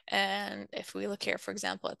 And if we look here, for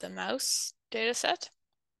example, at the mouse data set,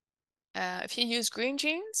 if you use green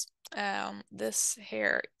genes, this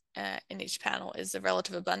here in each panel is the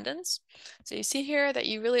relative abundance. So you see here that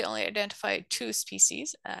you really only identified 2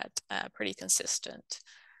 species at pretty consistent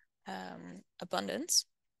abundance.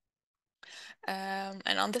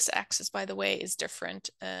 And on this axis, by the way, is different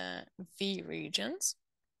V regions.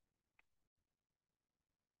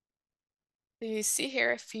 So you see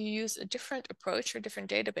here, if you use a different approach or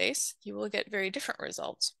different database, you will get very different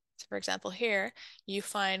results. So for example, here, you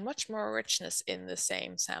find much more richness in the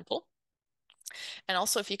same sample. And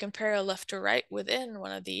also, if you compare left to right within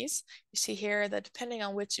one of these, you see here that depending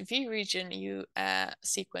on which V region you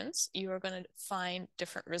sequence, you are going to find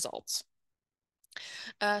different results.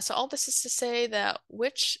 So all this is to say that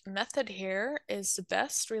which method here is the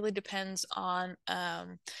best really depends on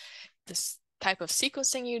this type of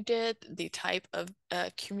sequencing you did, the type of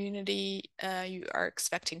community you are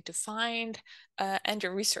expecting to find, and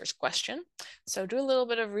your research question. So do a little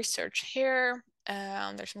bit of research here.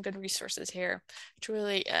 There's some good resources here to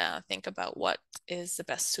really think about what is the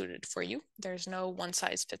best suited for you. There's no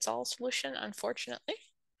one-size-fits-all solution, unfortunately.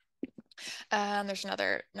 There's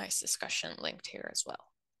another nice discussion linked here as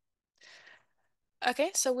well.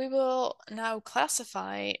 Okay, so we will now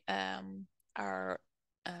classify our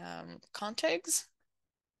contigs.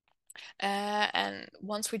 And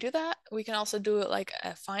once we do that, we can also do like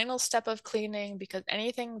a final step of cleaning, because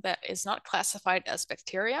anything that is not classified as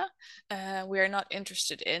bacteria, we are not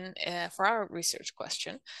interested in for our research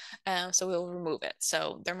question. So we'll remove it.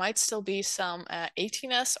 So there might still be some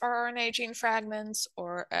 18S rRNA gene fragments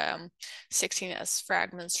or 16S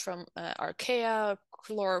fragments from archaea,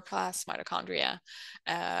 chloroplasts, mitochondria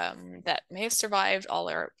that may have survived all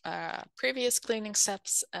our previous cleaning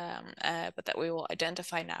steps, but that we will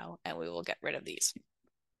identify now, and we will get rid of these.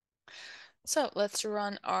 So let's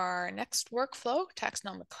run our next workflow,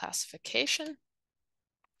 taxonomic classification.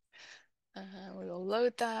 We will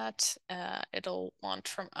load that. It'll want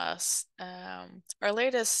from us our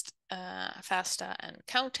latest FASTA and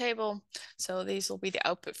count table. So these will be the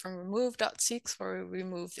output from remove.seqs, where we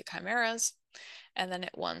remove the chimeras. And then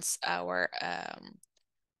it wants our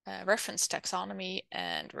reference taxonomy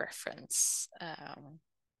and reference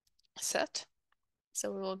set.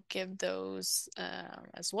 So we will give those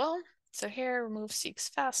as well. So here, remove seqs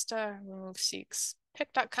FASTA, remove seqs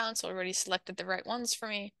pic.count. So already selected the right ones for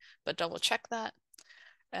me, but double check that.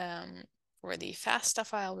 For the FASTA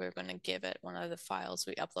file, we're going to give it one of the files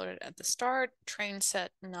we uploaded at the start, train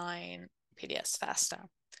set 9 PDS FASTA,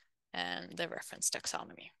 and the reference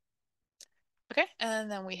taxonomy. Okay, and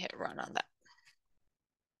then we hit run on that.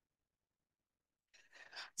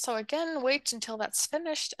 So again, wait until that's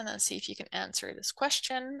finished and then see if you can answer this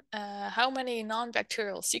question. How many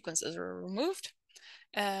non-bacterial sequences were removed?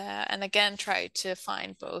 And again, try to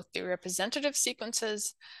find both the representative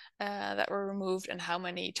sequences that were removed and how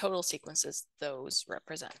many total sequences those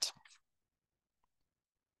represent.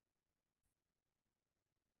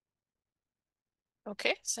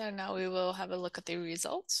 Okay, so now we will have a look at the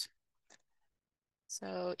results.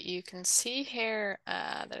 So you can see here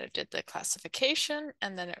that it did the classification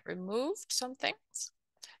and then it removed some things.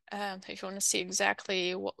 If you want to see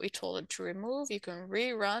exactly what we told it to remove, you can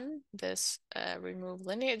rerun this remove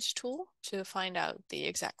lineage tool to find out the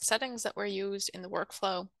exact settings that were used in the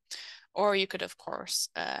workflow. Or you could, of course,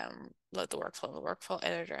 load the workflow in the workflow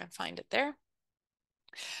editor and find it there.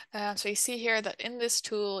 So you see here that in this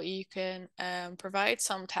tool, you can provide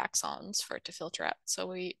some taxons for it to filter out. So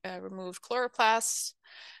we removed chloroplasts,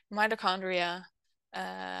 mitochondria,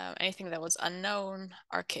 anything that was unknown,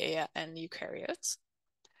 archaea, and eukaryotes.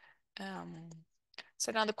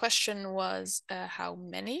 So now the question was how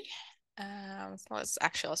many? Let's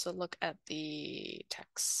actually also look at the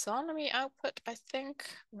taxonomy output, I think,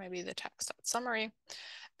 maybe the tax.summary.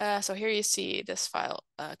 So here you see this file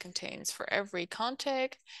contains for every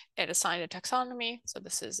contag, it assigned a taxonomy. So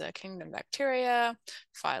this is a kingdom bacteria,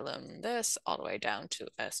 phylum this, all the way down to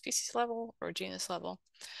a species level or genus level.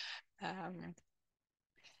 And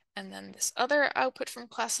then this other output from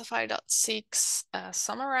classify.seqs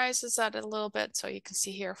summarizes that a little bit. So you can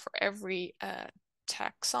see here for every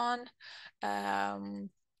taxon,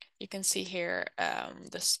 you can see here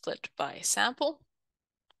the split by sample.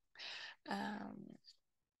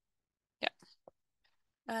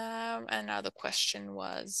 And now the question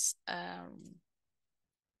was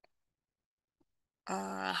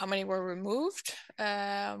how many were removed,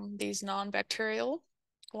 these non-bacterial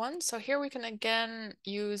ones. So here we can again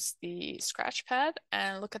use the scratch pad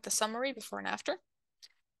and look at the summary before and after.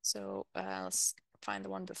 So let's find the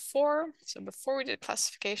one before. So before we did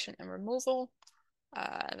classification and removal,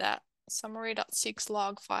 that summary.seqs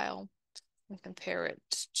log file and compare it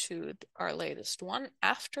to our latest one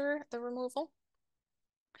after the removal.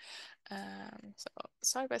 So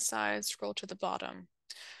side by side, scroll to the bottom.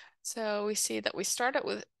 So we see that we started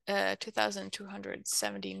with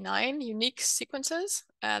 2,279 unique sequences.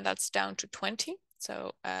 That's down to 20.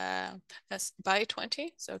 So that's by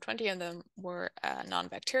 20. So 20 of them were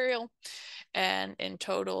non-bacterial. And in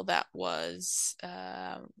total, that was,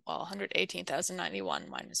 well, 118,091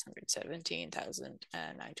 minus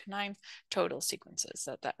 117,099 total sequences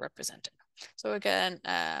that represented. So again,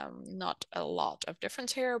 not a lot of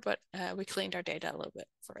difference here, but we cleaned our data a little bit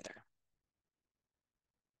further.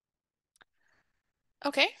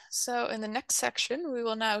 Okay, so in the next section, we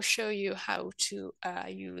will now show you how to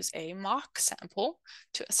use a mock sample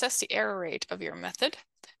to assess the error rate of your method.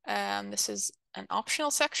 This is an optional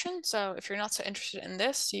section, so if you're not so interested in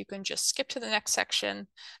this, you can just skip to the next section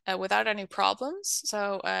without any problems.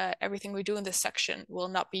 So everything we do in this section will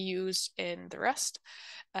not be used in the rest.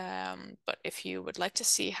 But if you would like to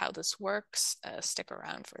see how this works, stick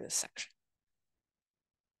around for this section.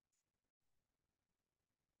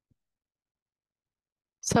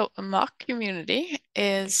 So a mock community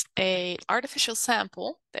is an artificial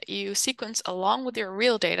sample that you sequence along with your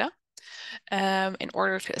real data in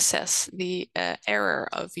order to assess the error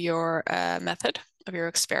of your method, of your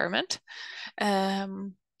experiment.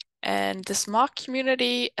 And this mock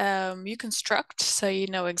community you construct so you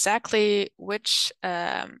know exactly which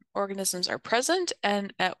organisms are present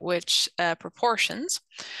and at which proportions.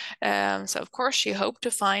 So of course you hope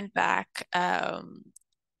to find back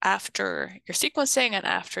after your sequencing and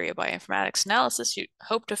after your bioinformatics analysis, you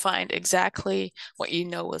hope to find exactly what you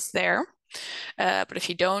know was there. But if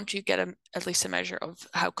you don't, you get at least a measure of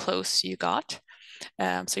how close you got.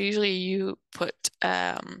 So usually you put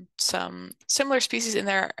some similar species in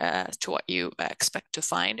there to what you expect to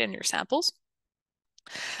find in your samples.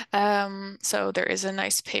 So there is a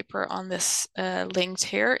nice paper on this linked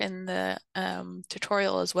here in the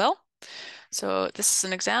tutorial as well. So this is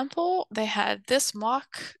an example. They had this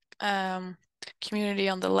mock community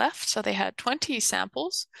on the left. So they had 20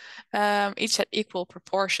 samples, each at equal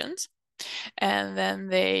proportions. And then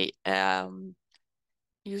they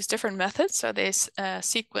used different methods. So they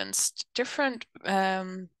sequenced different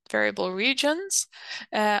variable regions,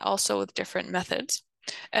 also with different methods.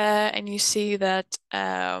 And you see that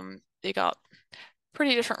they got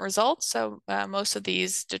pretty different results. So most of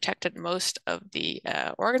these detected most of the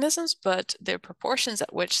organisms, but the proportions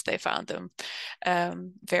at which they found them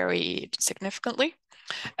varied significantly.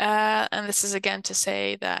 And this is again to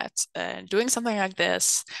say that doing something like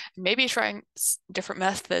this, maybe trying different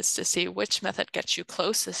methods to see which method gets you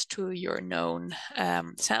closest to your known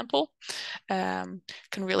sample can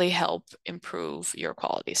really help improve your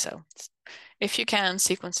quality. So if you can,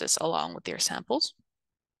 sequence this along with your samples.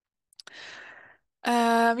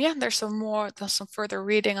 Yeah, there's some further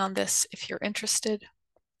reading on this if you're interested.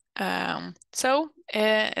 So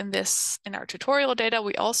in our tutorial data,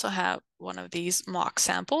 we also have one of these mock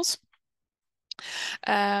samples.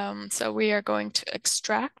 So we are going to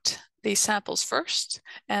extract these samples first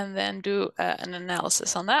and then do an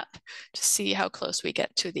analysis on that to see how close we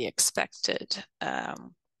get to the expected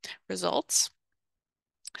results.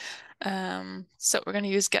 So we're going to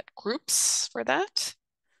use get groups for that.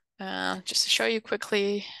 Just to show you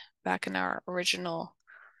quickly, back in our original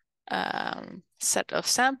set of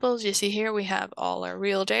samples, you see here we have all our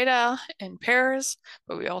real data in pairs,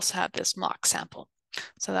 but we also have this mock sample.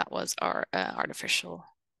 So that was our artificial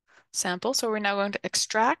sample. So we're now going to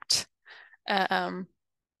extract the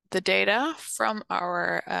data from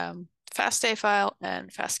our FASTA file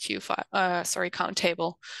and FASTQ file, count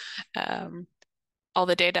table, all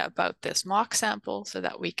the data about this mock sample so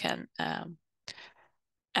that we can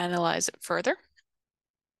analyze it further.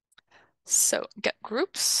 So get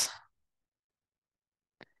groups,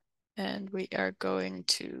 and we are going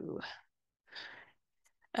to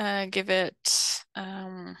give it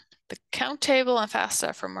the count table and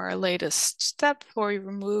FASTA from our latest step where we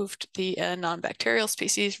removed the non-bacterial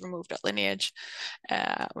species, removed that lineage.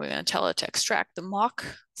 We're going to tell it to extract the mock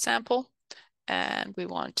sample, and we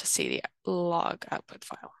want to see the log output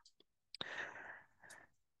file.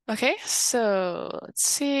 Okay, so let's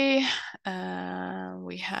see.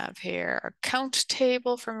 We have here our count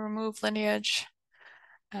table from removed lineage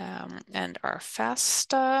and our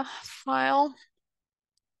FASTA file.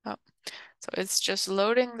 Oh, so it's just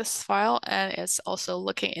loading this file, and it's also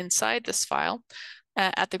looking inside this file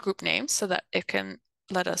at the group name so that it can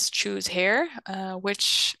let us choose here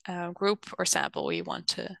which group or sample we want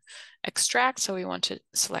to extract. So we want to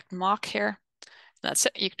select mock here That's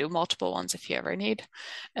it. You can do multiple ones if you ever need.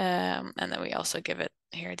 And then we also give it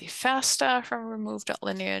here the FASTA from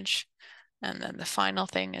remove.lineage. And then the final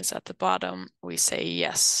thing is at the bottom, we say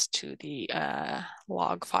yes to the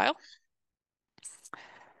log file.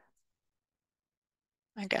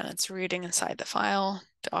 Again, it's reading inside the file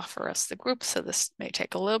to offer us the group, so this may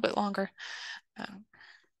take a little bit longer.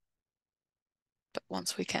 But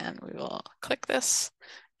once we can, we will click this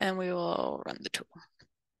and we will run the tool.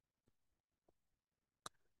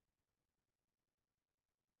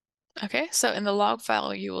 Okay, so in the log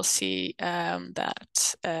file, you will see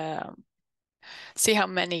see how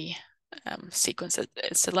many sequences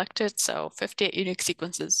it's selected. So 58 unique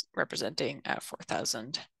sequences representing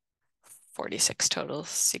 4,046 total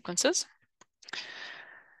sequences.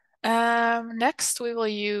 Next, we will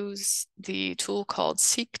use the tool called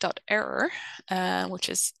seek.error, which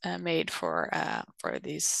is made for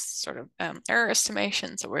these sort of error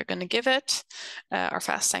estimations. So we're going to give it our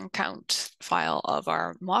fast and count file of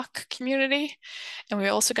our mock community. And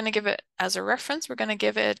we're also going to give it, as a reference, we're going to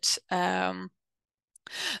give it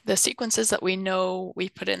the sequences that we know we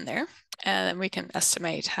put in there, and then we can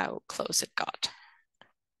estimate how close it got.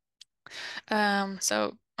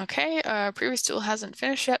 Okay, our previous tool hasn't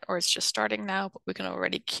finished yet, or it's just starting now, but we can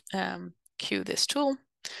already queue this tool.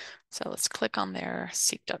 So let's click on there,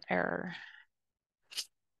 seek.error.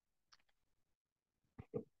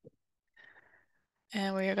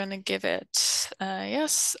 And we are going to give it,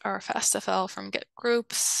 yes, our FASTA from get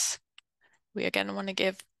groups. We again want to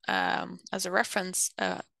give, as a reference,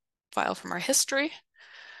 a file from our history.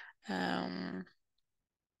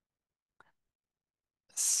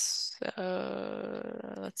 So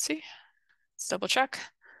let's see, let's double check.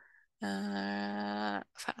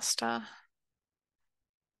 FASTA.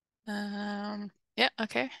 Yeah,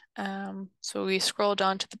 okay. So we scroll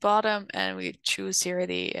down to the bottom and we choose here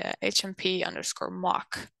the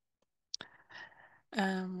HMP_mock.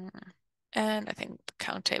 And I think the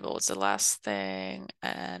count table was the last thing,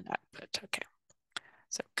 and output, okay.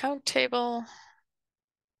 So count table,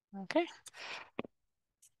 okay.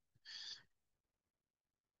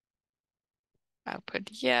 Output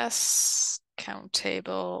yes, count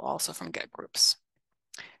table, also from get groups.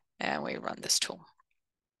 And we run this tool.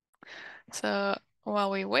 So while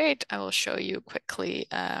we wait, I will show you quickly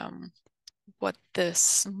what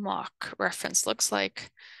this mock reference looks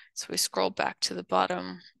like. So we scroll back to the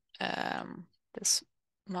bottom. This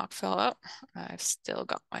mock fell out. I've still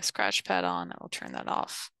got my scratch pad on. I will turn that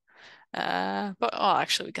off. But well,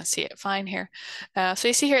 actually we can see it fine here. So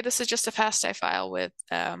you see here, this is just a FASTA file with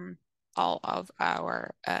all of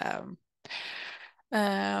our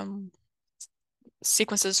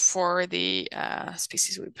sequences for the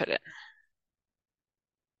species we put in.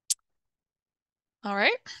 All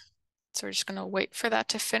right, so we're just gonna wait for that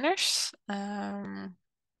to finish.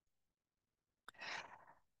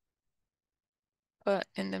 But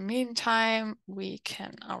in the meantime, we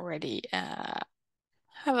can already have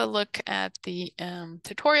a look at the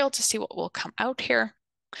tutorial to see what will come out here.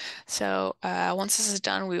 So once this is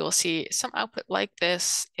done, we will see some output like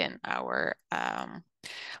this in our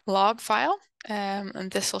log file.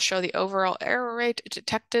 And this will show the overall error rate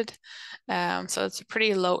detected. So it's a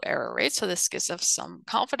pretty low error rate. So this gives us some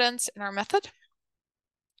confidence in our method.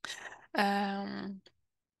 And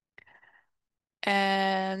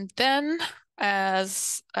then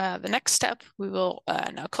as the next step, we will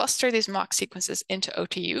now cluster these mock sequences into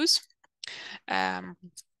OTUs.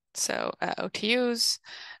 So OTUs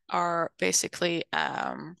are basically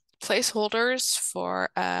placeholders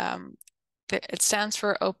for, it stands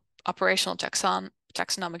for Operational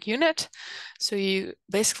Taxonomic Unit. So you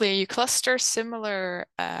cluster similar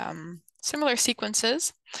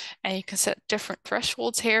sequences, and you can set different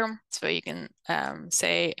thresholds here. So you can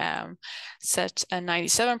say set a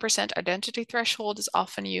 97% identity threshold is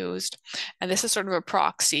often used, and this is sort of a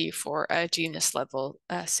proxy for a genus level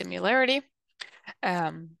similarity.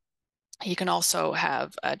 You can also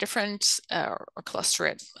have a different or cluster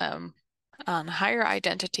it on higher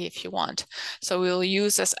identity if you want. So we'll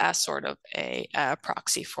use this as sort of a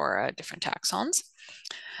proxy for different taxons.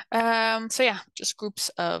 So yeah, just groups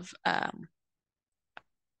of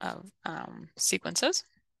sequences.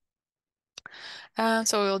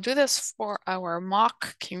 So we'll do this for our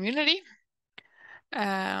mock community.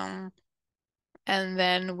 And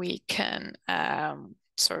then we can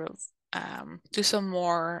sort of do some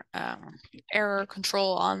more error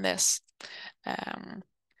control on this.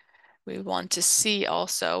 We want to see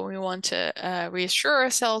also, we want to reassure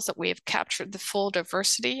ourselves that we have captured the full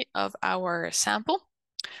diversity of our sample.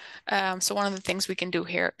 So one of the things we can do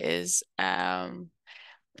here is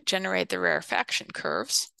generate the rarefaction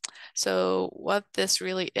curves. So what this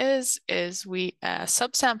really is we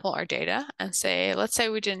subsample our data and say, let's say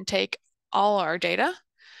we didn't take all our data,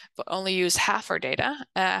 but only use half our data.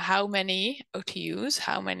 How many OTUs,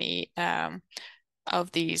 how many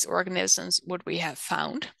of these organisms would we have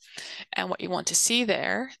found? And what you want to see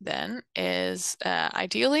there then is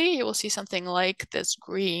ideally you will see something like this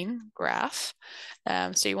green graph.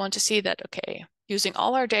 So you want to see that, okay, using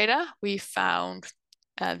all our data, we found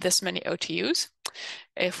this many OTUs.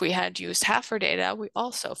 If we had used half our data, we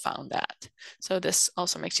also found that. So this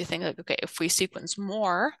also makes you think like, okay, if we sequence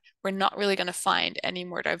more, we're not really going to find any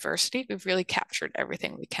more diversity. We've really captured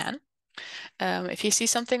everything we can. If you see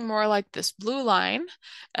something more like this blue line,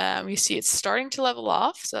 you see it's starting to level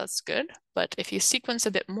off, so that's good. But if you sequence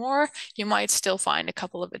a bit more, you might still find a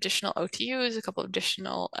couple of additional OTUs, a couple of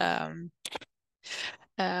additional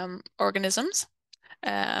organisms.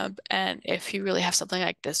 And if you really have something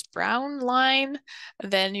like this brown line,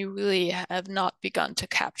 then you really have not begun to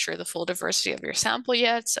capture the full diversity of your sample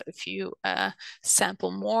yet. So if you sample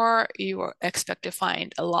more, you expect to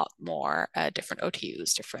find a lot more different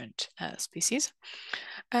OTUs, different species.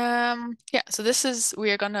 Yeah, so we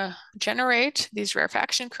are going to generate these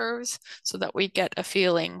rarefaction curves so that we get a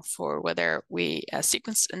feeling for whether we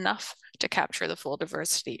sequenced enough to capture the full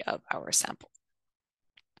diversity of our sample.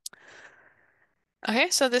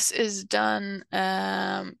 Okay, so this is done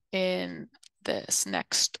in this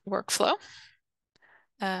next workflow.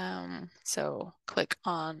 So click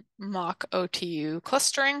on mock OTU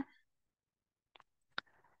clustering.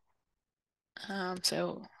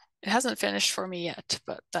 So it hasn't finished for me yet,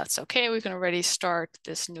 but that's okay. We can already start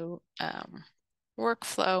this new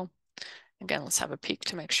workflow. Again, let's have a peek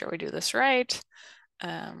to make sure we do this right.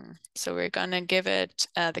 So we're going to give it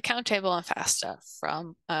the count table and FASTA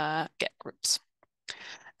from get groups.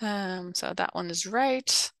 So that one is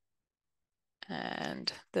right.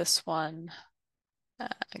 And this one,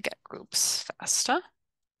 get groups FASTA,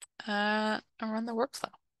 and run the workflow.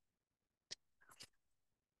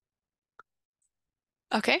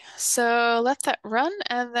 Okay, so let that run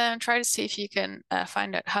and then try to see if you can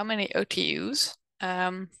find out how many OTUs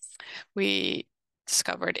we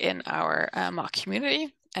discovered in our mock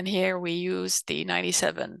community. And here we use the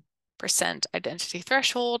 97% identity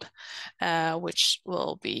threshold, which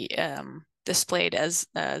will be displayed as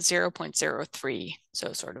 0.03,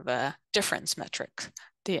 so sort of a difference metric,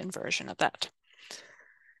 the inversion of that.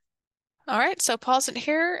 All right, so pause it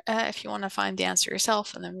here if you want to find the answer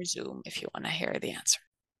yourself, and then resume if you want to hear the answer.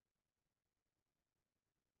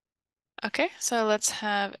 Okay, so let's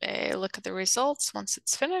have a look at the results once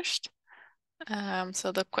it's finished.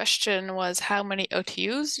 So the question was, how many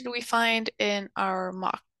OTUs did we find in our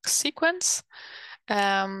mock sequence?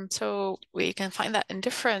 So we can find that in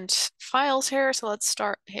different files here. So let's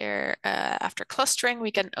start here. After clustering,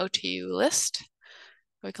 we get an OTU list.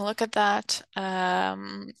 We can look at that.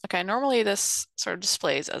 Okay, normally this sort of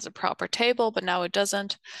displays as a proper table, but now it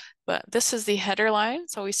doesn't. But this is the header line.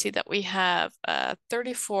 So we see that we have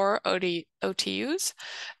 34 OTUs,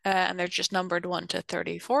 and they're just numbered 1 to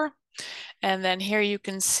 34. And then here you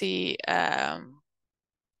can see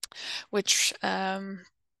which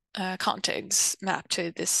contigs map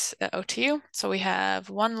to this OTU. So we have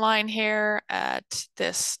one line here at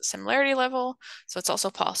this similarity level. So it's also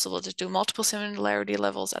possible to do multiple similarity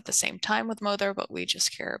levels at the same time with mothur, but we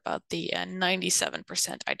just care about the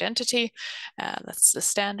 97% identity. That's the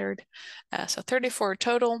standard. So 34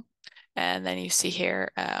 total. And then you see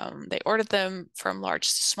here, they ordered them from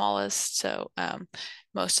largest to smallest. So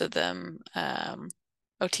most of them,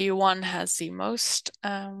 OTU1 has the most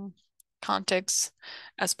contigs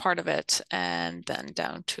as part of it, and then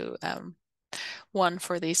down to 1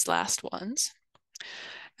 for these last ones.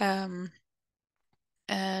 And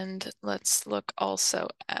let's look also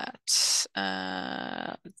at,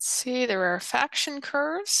 let's see, the rarefaction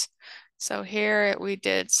curves. So here we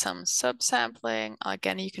did some subsampling.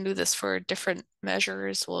 Again, you can do this for different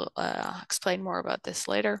measures. We'll explain more about this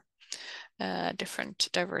later, different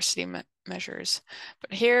diversity measures.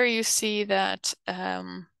 But here you see that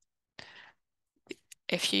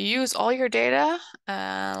if you use all your data,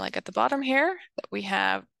 like at the bottom here, that we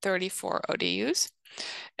have 34 ODUs.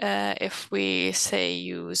 If we say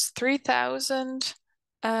use 3,000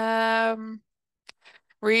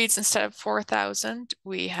 reads instead of 4,000,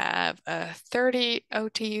 we have 30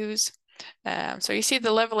 OTUs. So you see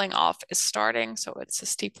the leveling off is starting, so it's a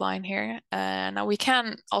steep line here. Now we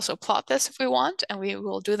can also plot this if we want, and we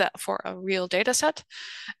will do that for a real data set.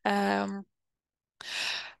 But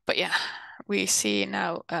yeah, we see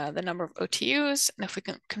now the number of OTUs, and if we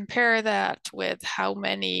can compare that with how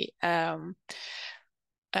many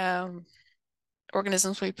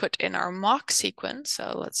organisms we put in our mock sequence.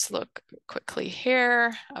 So let's look quickly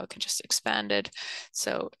here. We can just expand it.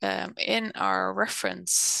 So in our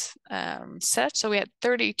reference set, so we had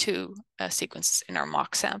 32 sequences in our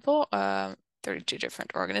mock sample, 32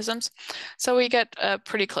 different organisms. So we get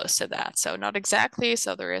pretty close to that. So not exactly,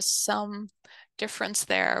 so there is some difference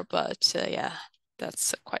there, but yeah,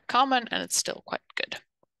 that's quite common and it's still quite good.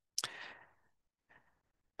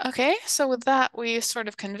 Okay, so with that, we sort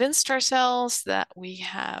of convinced ourselves that we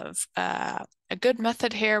have a good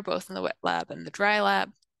method here, both in the wet lab and the dry lab.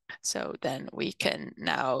 So then we can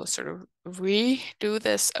now sort of redo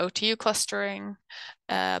this OTU clustering,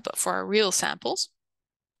 but for our real samples.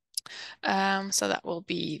 So that will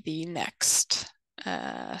be the next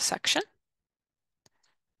section.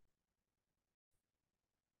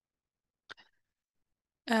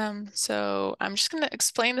 So I'm just going to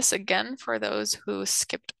explain this again for those who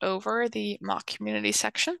skipped over the mock community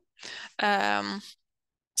section.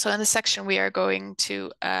 So in this section, we are going to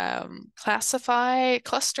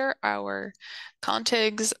cluster our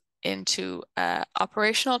contigs into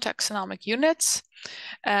operational taxonomic units.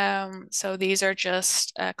 So these are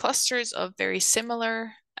just clusters of very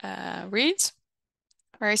similar reads,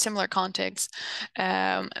 very similar contigs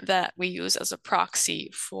that we use as a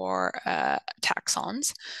proxy for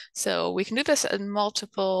taxons. So we can do this at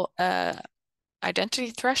multiple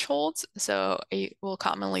identity thresholds. So you will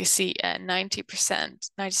commonly see a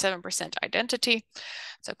 90%, 97% identity.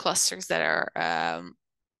 So clusters that are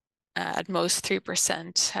at most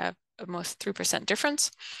 3% have at most 3% difference.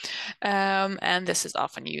 And this is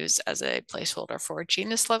often used as a placeholder for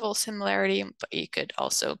genus level similarity, but you could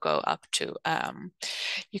also go up to,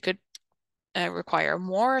 you could require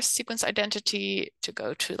more sequence identity to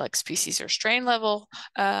go to like species or strain level.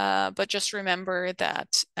 But just remember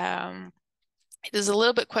that it is a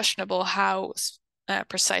little bit questionable how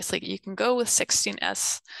precisely you can go with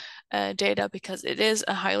 16S data because it is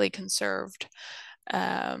a highly conserved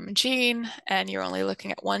gene and you're only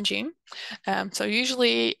looking at one gene. So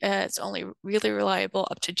usually it's only really reliable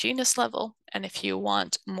up to genus level. And if you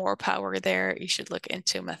want more power there, you should look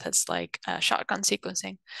into methods like shotgun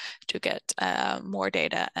sequencing to get more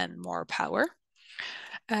data and more power.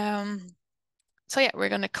 So yeah, we're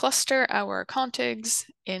going to cluster our contigs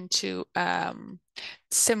into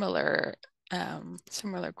similar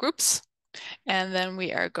groups, and then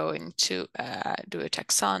we are going to do a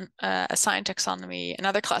assign taxonomy,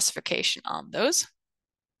 another classification on those.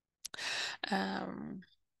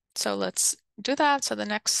 So let's do that. So the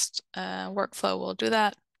next workflow will do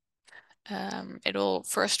that. It will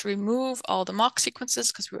first remove all the mock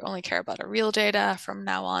sequences because we only care about our real data from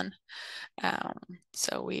now on.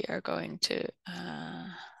 So we are going to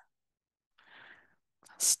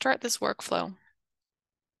start this workflow.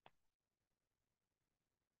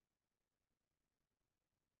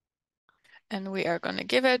 And we are going to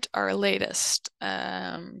give it our latest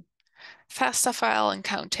FASTA file and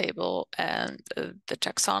count table and the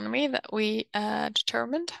taxonomy that we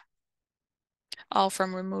determined, all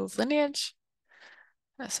from remove lineage.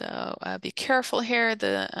 So be careful here.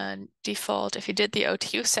 The default, if you did the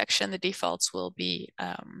OTU section, the defaults will be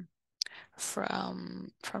from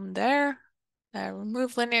there.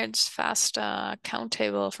 Remove lineage, FASTA, count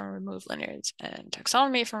table from remove lineage, and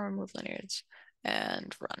taxonomy from remove lineage,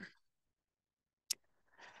 and run.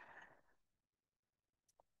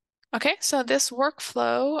 Okay, so this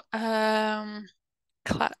workflow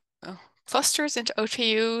clusters into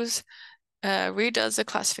OTUs, redoes the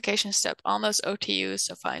classification step on those OTUs,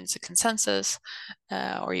 so finds the consensus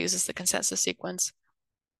or uses the consensus sequence.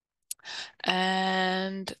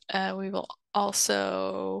 And we will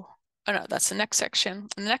also, oh no, that's the next section.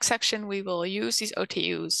 In the next section, we will use these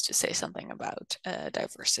OTUs to say something about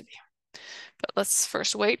diversity. But let's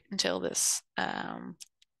first wait until this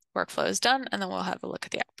workflow is done, and then we'll have a look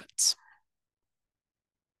at the outputs.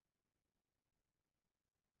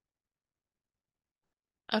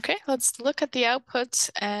 Okay, let's look at the outputs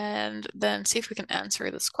and then see if we can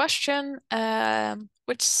answer this question.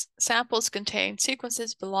 Which samples contain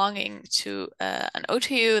sequences belonging to an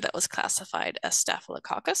OTU that was classified as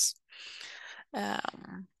Staphylococcus? So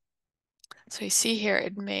you see here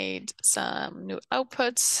it made some new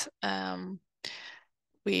outputs.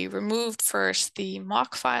 We removed first the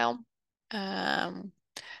mock file. Then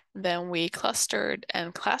we clustered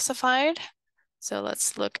and classified. So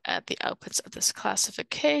let's look at the outputs of this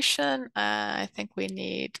classification. I think we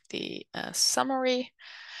need the summary.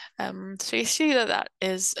 So you see that that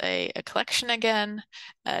is a collection again.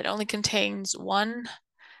 It only contains one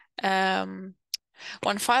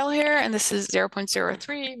one file here, and this is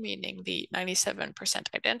 0.03, meaning the 97%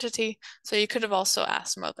 identity. So you could have also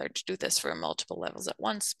asked mothur to do this for multiple levels at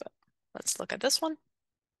once, but let's look at this one.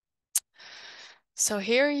 So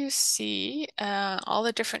here you see all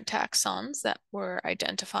the different taxons that were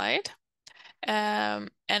identified, and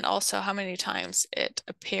also how many times it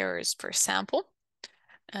appears per sample.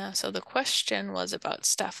 So the question was about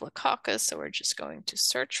Staphylococcus, so we're just going to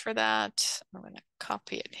search for that. I'm going to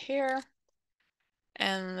copy it here,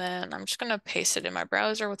 and then I'm just going to paste it in my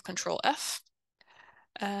browser with Control F.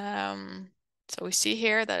 So we see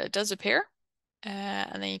here that it does appear,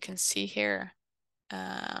 and then you can see here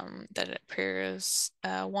that it appears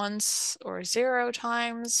once or 0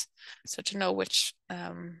 times. So to know which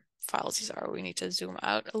files these are, we need to zoom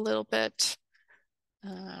out a little bit.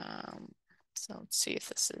 So let's see if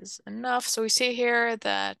this is enough. So we see here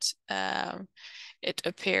that it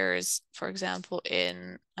appears, for example,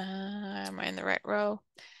 in, am I in the right row?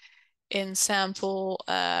 In sample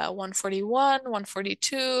 141,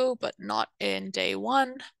 142, but not in day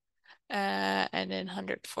 1. And in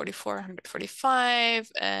 144,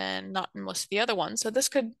 145, and not in most of the other ones. So this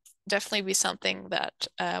could definitely be something that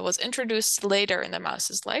was introduced later in the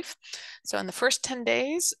mouse's life. So in the first 10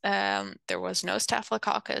 days, there was no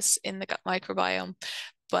Staphylococcus in the gut microbiome,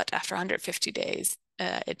 but after 150 days,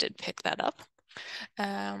 it did pick that up.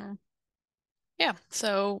 Yeah,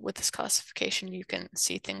 so with this classification, you can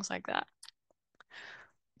see things like that.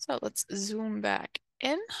 So let's zoom back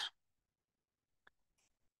in.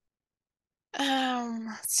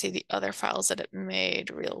 Let's see the other files that it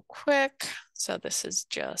made real quick. So this is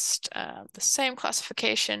just the same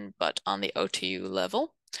classification, but on the OTU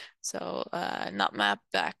level. So not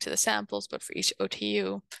mapped back to the samples, but for each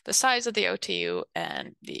OTU, the size of the OTU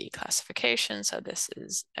and the classification. So this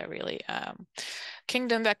is a really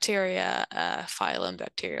kingdom bacteria, phylum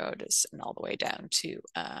Bacteroides, and all the way down to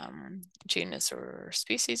genus or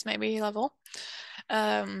species maybe level.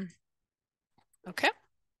 Okay.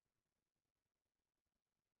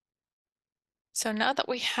 So now that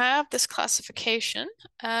we have this classification,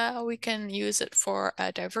 we can use it for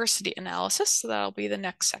a diversity analysis. So that'll be the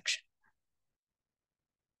next section.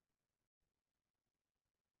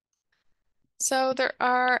 So there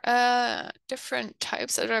are different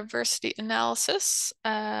types of diversity analysis.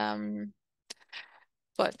 But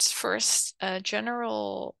first, a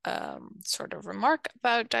general sort of remark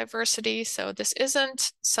about diversity. So this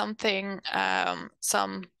isn't something,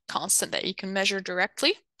 some constant that you can measure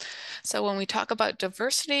directly. So when we talk about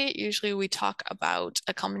diversity, usually we talk about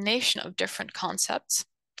a combination of different concepts.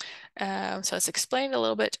 So it's explained a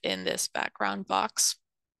little bit in this background box.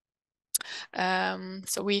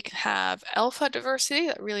 So we can have alpha diversity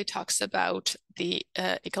that really talks about the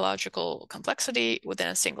ecological complexity within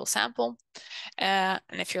a single sample. And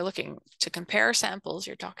if you're looking to compare samples,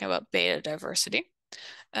 you're talking about beta diversity.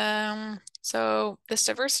 So this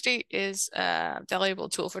diversity is a valuable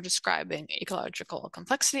tool for describing ecological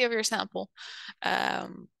complexity of your sample,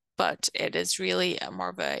 but it is really more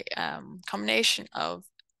of a combination of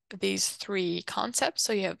these 3 concepts.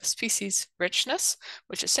 So you have species richness,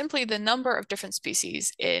 which is simply the number of different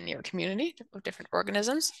species in your community of different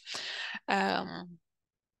organisms.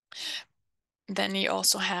 Then you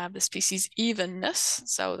also have the species evenness.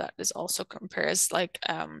 So that is also compares like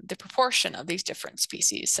the proportion of these different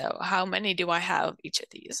species. So how many do I have each of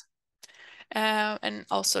these? And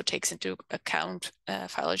also takes into account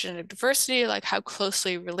phylogenetic diversity, like how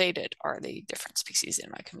closely related are the different species in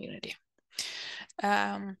my community.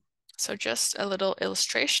 So just a little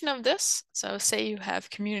illustration of this. So say you have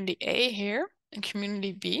community A here and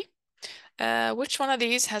community B. Which one of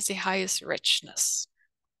these has the highest richness?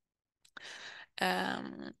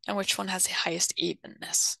 And which one has the highest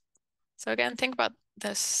evenness? So again, think about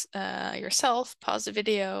this yourself, pause the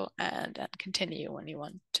video and continue when you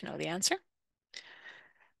want to know the answer.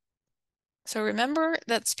 So remember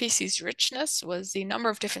that species richness was the number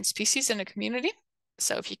of different species in a community.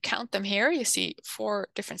 So if you count them here, you see 4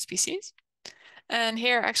 different species. And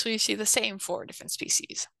here actually you see the same 4 different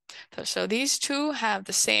species. So these 2 have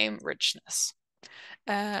the same richness.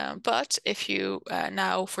 But if you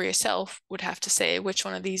now for yourself would have to say which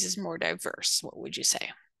one of these is more diverse, what would you say?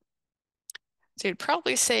 So you'd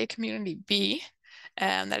probably say community B,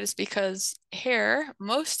 and that is because here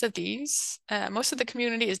most of the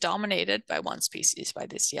community is dominated by one species, by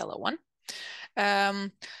this yellow one.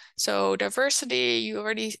 So diversity, you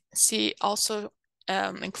already see, also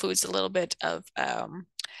includes a little bit of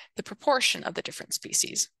the proportion of the different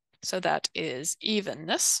species. So that is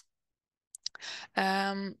evenness.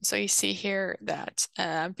 So you see here that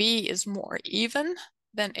B is more even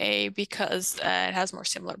than A because it has more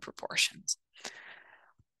similar proportions.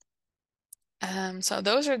 So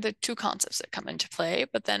those are the two concepts that come into play,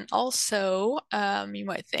 but then also you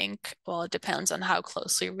might think, well, it depends on how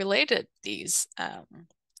closely related these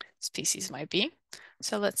species might be.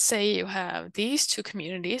 So let's say you have these two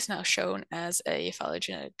communities now shown as a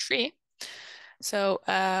phylogenetic tree. So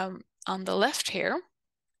on the left here,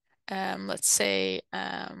 let's say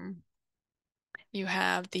you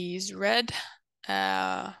have these red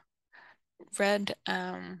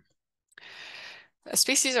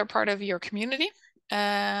species are part of your community.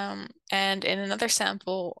 And in another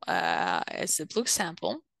sample is the blue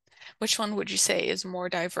sample. Which one would you say is more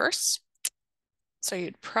diverse? So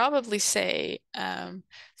you'd probably say the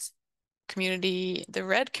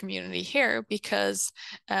red community here, because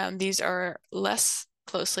these are less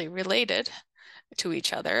closely related to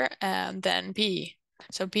each other than B.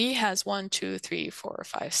 So B has 1, 2, 3, 4,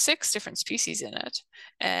 5, 6 different species in it,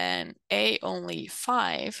 and A only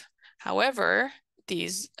 5. However,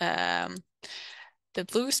 these the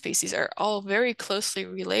blue species are all very closely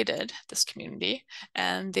related, this community,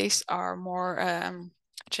 and these are more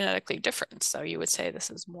genetically different. So you would say this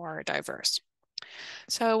is more diverse.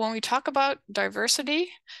 So when we talk about diversity,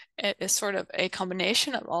 it is sort of a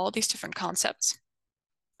combination of all these different concepts.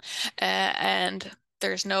 And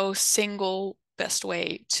there's no single best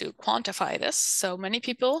way to quantify this. So many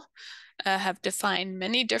people have defined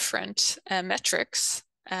many different metrics.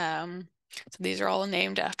 So these are all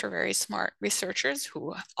named after very smart researchers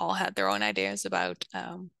who all had their own ideas about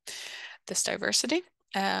this diversity.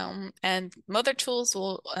 And mothur tools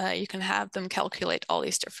will, you can have them calculate all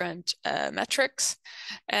these different metrics.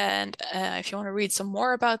 And if you want to read some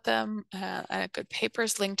more about them, a good paper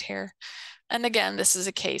is linked here. And again, this is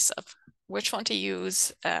a case of which one to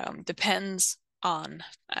use depends on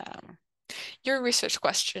your research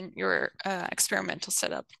question, your experimental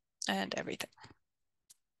setup, and everything.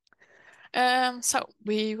 So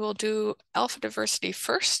we will do alpha diversity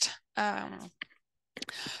first.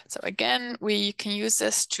 So again, we can use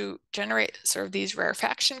this to generate sort of these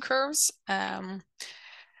rarefaction curves. And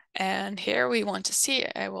here we want to see,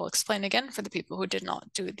 I will explain again for the people who did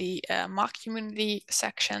not do the mock community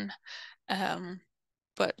section,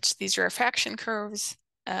 but these rarefaction curves,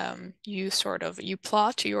 you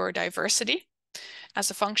plot your diversity as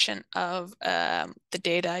a function of the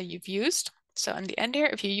data you've used. So in the end here,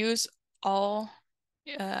 if you use all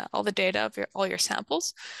the data of all your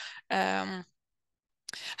samples, what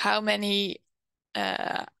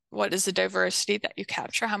is the diversity that you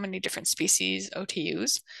capture? How many different species,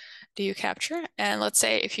 OTUs, do you capture? And let's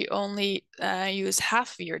say if you only use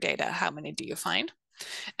half of your data, how many do you find?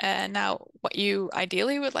 Now, what you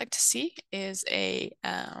ideally would like to see is a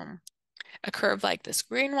curve like this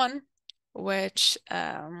green one, which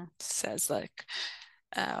says like,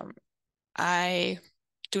 I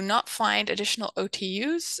do not find additional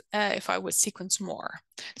OTUs if I would sequence more.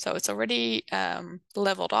 So it's already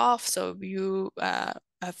leveled off, so you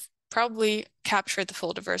have probably captured the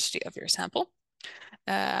full diversity of your sample.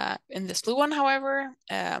 In this blue one, however,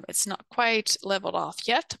 it's not quite leveled off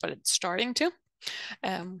yet, but it's starting to.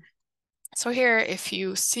 So here, if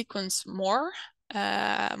you sequence more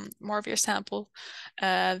of your sample,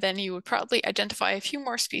 then you would probably identify a few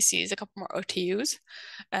more species, a couple more OTUs,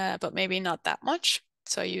 but maybe not that much.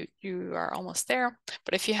 So you are almost there.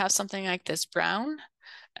 But if you have something like this brown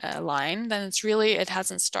line, then it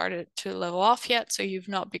hasn't started to level off yet. So you've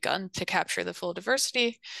not begun to capture the full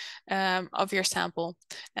diversity of your sample.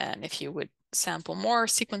 And if you would sample more,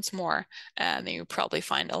 sequence more, then you probably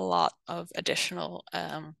find a lot of additional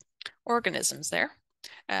organisms there.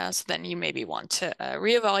 So then you maybe want to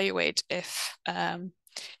reevaluate if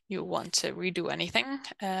you want to redo anything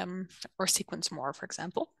or sequence more, for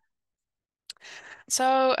example.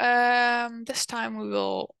 So this time we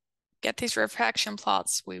will get these rarefaction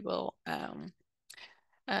plots. We will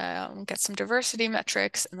get some diversity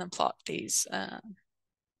metrics and then plot these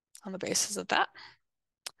on the basis of that.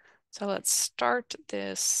 So let's start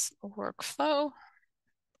this workflow.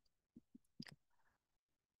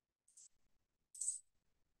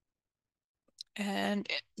 And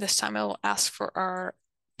this time I will ask for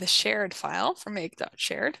the shared file for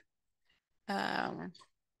make.shared.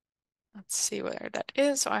 Let's see where that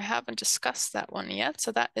is. So I haven't discussed that one yet.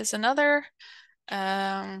 So that is another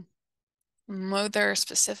mothur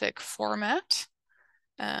specific format.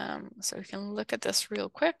 So we can look at this real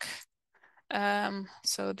quick.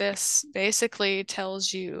 So this basically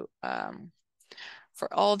tells you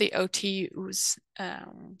for all the OTUs,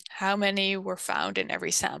 how many were found in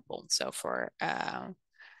every sample. So for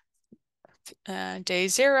day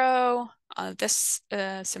 0 on this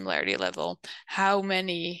similarity level, how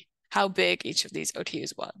many how big each of these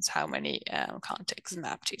OTUs was, how many contigs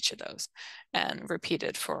mapped each of those, and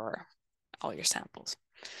repeated for all your samples.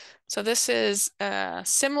 So this is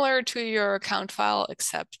similar to your count file,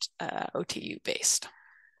 except OTU based.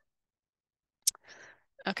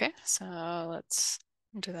 Okay, so let's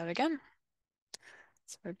do that again.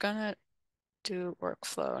 So we're gonna do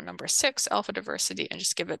workflow number 6, alpha diversity, and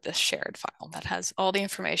just give it this shared file that has all the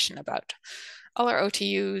information about all our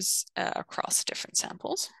OTUs across different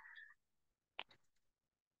samples.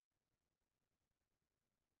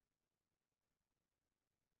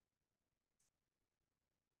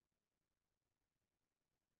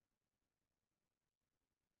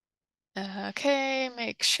 Okay,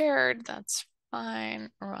 make shared, that's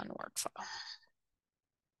fine, run workflow.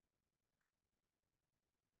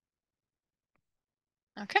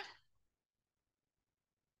 Okay.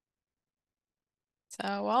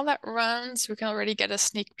 So while that runs, we can already get a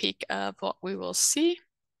sneak peek of what we will see.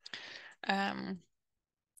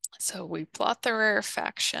 So we plot the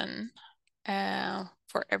rarefaction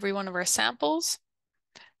for every one of our samples.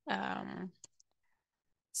 We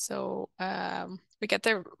get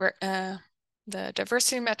the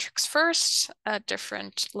diversity metrics first at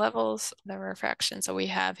different levels, the rarefaction. So we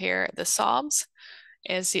have here the SOBs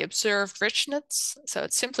is the observed richness. So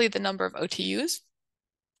it's simply the number of OTUs.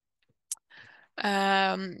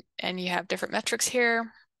 And you have different metrics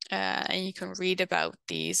here, and you can read about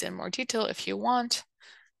these in more detail if you want.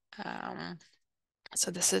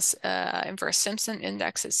 So this is inverse Simpson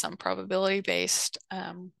index is some probability-based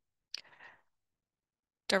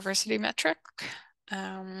diversity metric.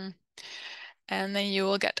 And then you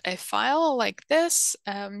will get a file like this.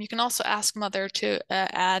 You can also ask mothur to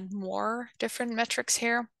add more different metrics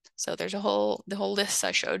here. So there's the whole list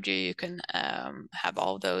I showed you. You can have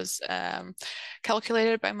all those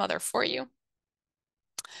calculated by mothur for you.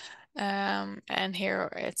 And here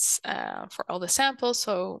it's for all the samples.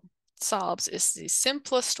 So SOBs is the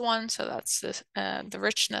simplest one. So that's the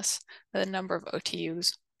richness, the number of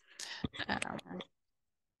OTUs.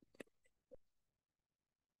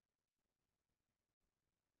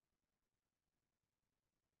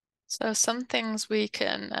 So some things we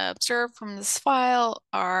can observe from this file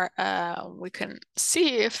are we can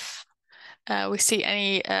see if we see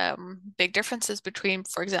any big differences between,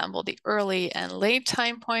 for example, the early and late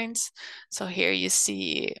time points. So here you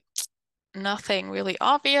see nothing really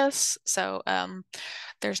obvious. So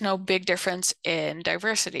there's no big difference in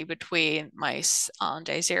diversity between mice on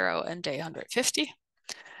day 0 and day 150.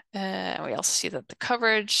 We also see that the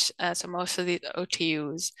coverage, so most of the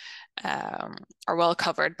OTUs are well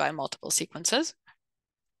covered by multiple sequences.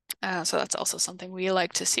 So that's also something we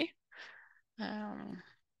like to see.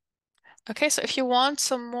 Okay, so if you want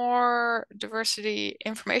some more diversity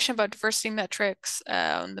information about diversity metrics,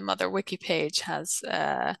 the mothur wiki page has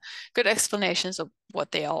good explanations of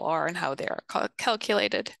what they all are and how they are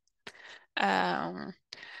calculated.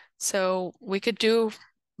 So we could do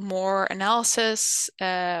more analysis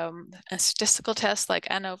and statistical tests like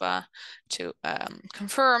ANOVA to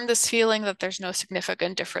confirm this feeling that there's no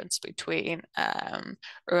significant difference between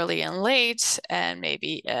early and late, and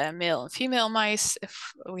maybe male and female mice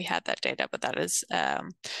if we had that data, but that is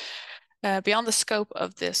beyond the scope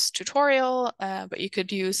of this tutorial, but you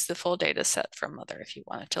could use the full data set from mothur if you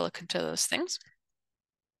wanted to look into those things.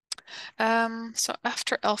 So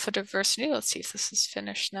after alpha diversity, let's see if this is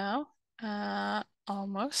finished now.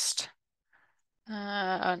 Almost.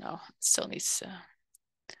 Oh no, still needs to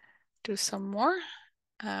do some more.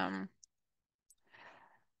 Oh.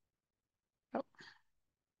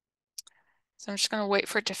 So I'm just going to wait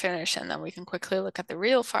for it to finish and then we can quickly look at the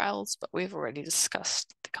real files, but we've already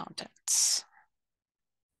discussed the contents.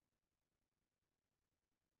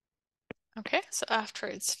 Okay, so after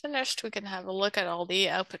it's finished, we can have a look at all the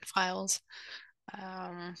output files.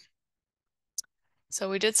 So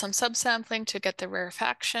we did some subsampling to get the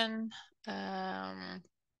rarefaction, and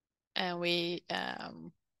we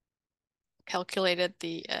calculated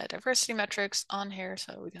the diversity metrics on here,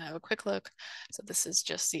 so we can have a quick look. So this is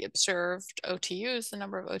just the observed OTUs, the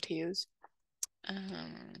number of OTUs.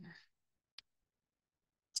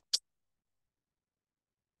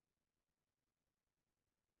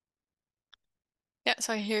 Yeah,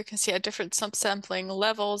 so here you can see at different subsampling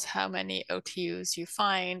levels how many OTUs you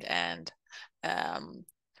find, and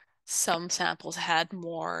some samples had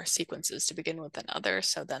more sequences to begin with than others,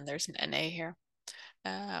 so then there's an NA here.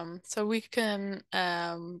 So we can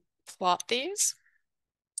plot these.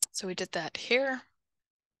 So we did that here.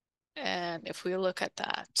 And if we look at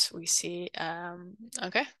that, we see,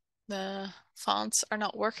 okay, the fonts are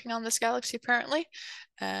not working on this galaxy apparently.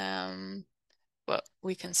 But what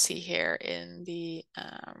we can see here in the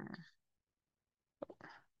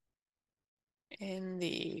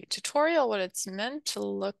tutorial, what it's meant to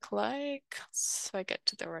look like. So I get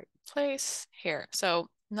to the right place here. So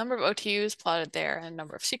number of OTUs plotted there and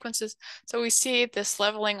number of sequences. So we see this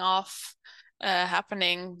leveling off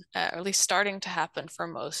happening, or at least starting to happen for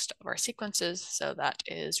most of our sequences. So that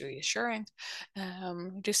is reassuring.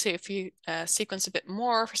 We do see if you sequence a bit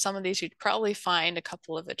more for some of these, you'd probably find a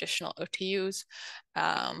couple of additional OTUs,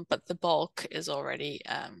 but the bulk is already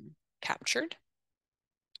captured.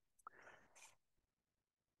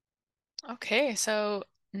 Okay, so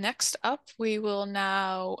next up we will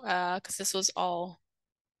now, because this was all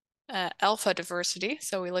alpha diversity,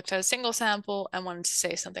 so we looked at a single sample and wanted to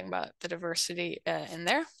say something about the diversity in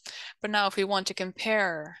there. But now if we want to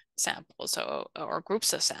compare samples, or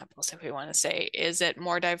groups of samples, if we want to say, is it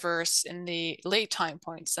more diverse in the late time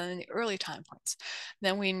points than in the early time points,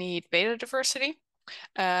 then we need beta diversity.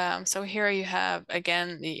 So here you have,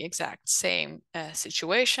 again, the exact same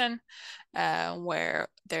situation where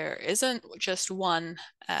there isn't just one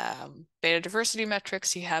beta diversity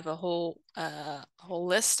metrics. You have a whole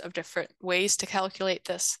list of different ways to calculate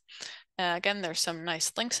this. Again, there's some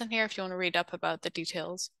nice links in here if you want to read up about the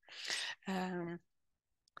details.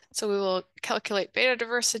 So we will calculate beta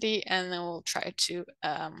diversity, and then we'll try to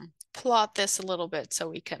plot this a little bit so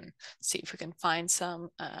we can see if we can find some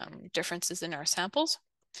differences in our samples.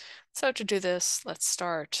 So to do this, let's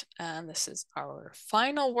start, and this is our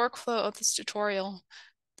final workflow of this tutorial,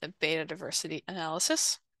 the beta diversity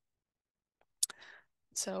analysis.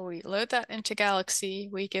 So we load that into Galaxy,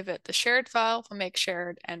 we give it the shared file for make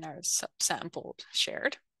shared and our subsampled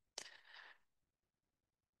shared.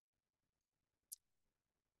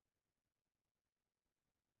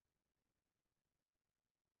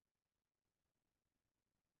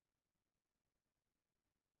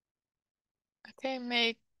 Okay,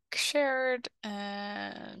 make shared,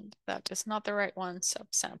 and that is not the right one,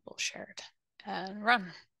 subsample shared, and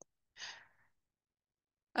run.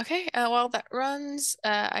 Okay, while that runs,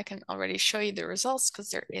 I can already show you the results because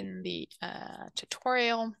they're in the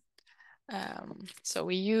tutorial. So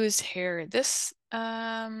we use here this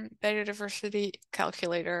beta diversity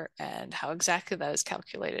calculator, and how exactly that is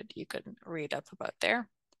calculated you can read up about there.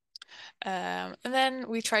 And then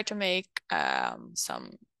we try to make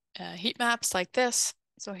some heat maps like this.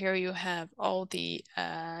 So here you have all the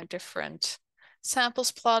different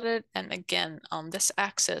samples plotted, and again on this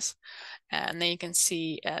axis, and then you can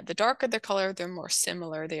see the darker the color, the more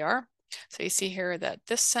similar they are. So you see here that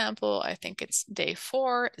this sample, I think it's day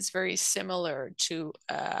 4, is very similar to,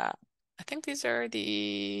 I think these are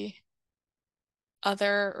the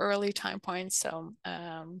other early time points. So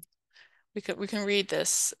we can read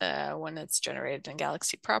this when it's generated in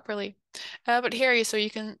Galaxy properly. But here, so you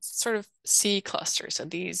can sort of see clusters. So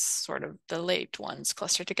these sort of the late ones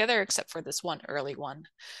cluster together, except for this one early one.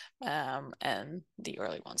 And the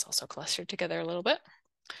early ones also clustered together a little bit.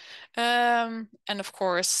 And of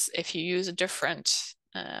course, if you use a different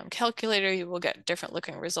calculator, you will get different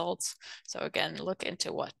looking results. So again, look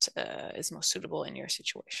into what is most suitable in your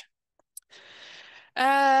situation.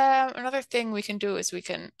 Another thing we can do is we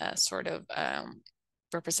can sort of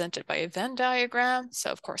represent it by a Venn diagram. So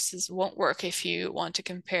of course, this won't work if you want to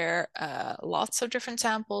compare lots of different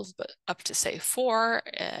samples, but up to say 4,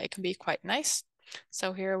 it can be quite nice.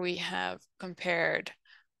 So here we have compared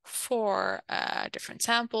 4 different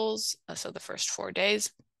samples, so the first 4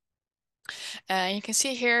 days. And you can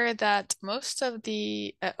see here that most of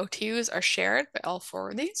the OTUs are shared by all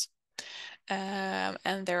 4 of these.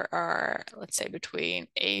 And there are, let's say, between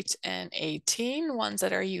 8 and 18 ones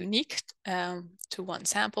that are unique to one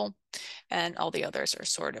sample, and all the others are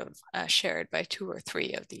sort of shared by 2 or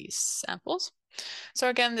 3 of these samples. So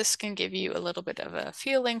again, this can give you a little bit of a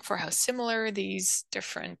feeling for how similar these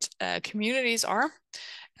different communities are.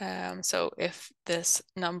 So if this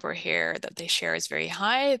number here that they share is very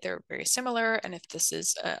high, they're very similar. And if this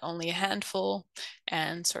is only a handful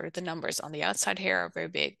and sort of the numbers on the outside here are very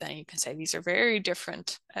big, then you can say these are very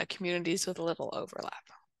different communities with a little overlap.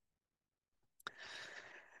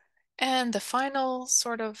 And the final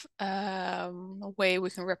sort of way we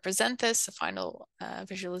can represent this, the final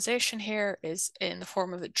visualization here, is in the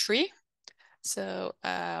form of a tree. So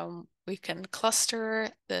we can cluster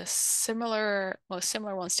the most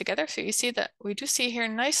similar ones together. So you see that we do see here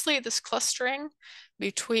nicely this clustering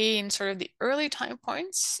between sort of the early time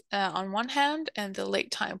points on one hand and the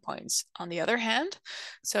late time points on the other hand.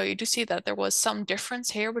 So you do see that there was some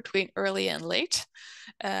difference here between early and late,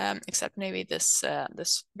 except maybe this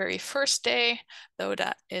this very first day, though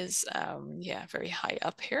that is yeah, very high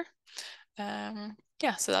up here.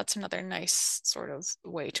 yeah, so that's another nice sort of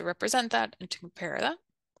way to represent that and to compare that.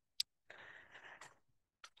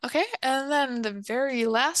 Okay, and then the very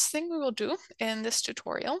last thing we will do in this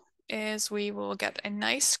tutorial is we will get a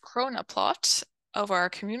nice Krona plot of our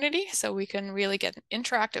community, so we can really get an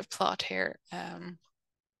interactive plot here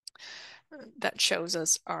that shows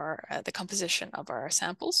us our the composition of our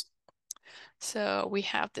samples. So we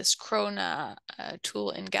have this Krona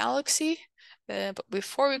tool in Galaxy, but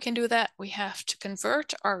before we can do that, we have to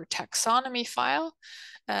convert our taxonomy file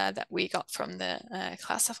that we got from the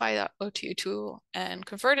classify.otu tool and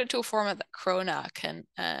convert it to a format that Krona can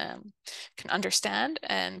understand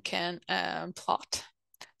and can plot.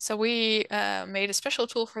 So we made a special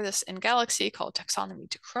tool for this in Galaxy called Taxonomy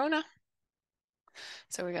to Krona.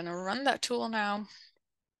 So we're going to run that tool now.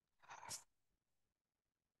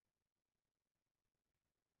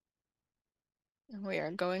 And we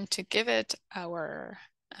are going to give it our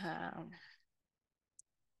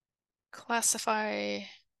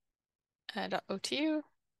classify.otu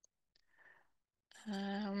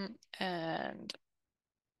and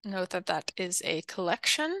note that that is a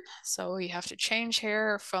collection. So you have to change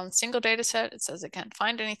here from single data set. It says it can't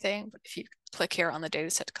find anything, but if you click here on the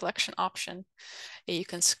dataset collection option, you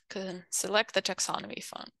can select the taxonomy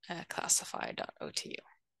font, classify.otu.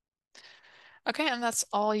 Okay, and that's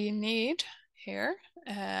all you need here.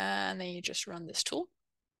 And then you just run this tool.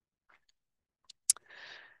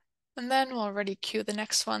 And then we'll already queue the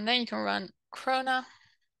next one. Then you can run Krona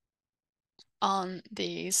on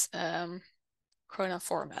these Krona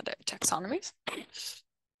formatted taxonomies.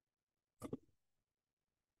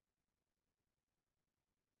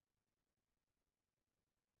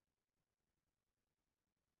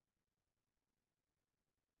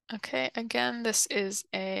 Okay, again, this is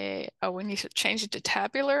we need to change it to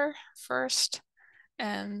tabular first.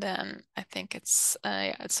 And then I think it's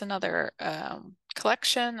another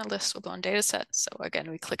collection, a list with one data set. So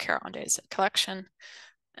again, we click here on dataset collection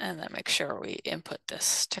and then make sure we input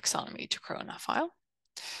this taxonomy to Krona file.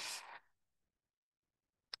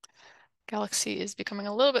 Galaxy is becoming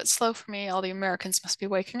a little bit slow for me. All the Americans must be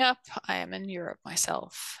waking up. I am in Europe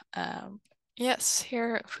myself. Yes,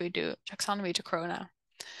 here, if we do taxonomy to Krona,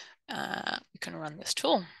 we can run this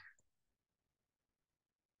tool.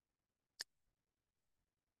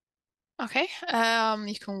 Okay,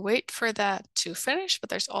 you can wait for that to finish, but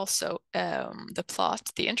there's also the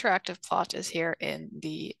plot. The interactive plot is here in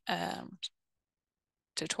the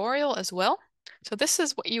tutorial as well. So this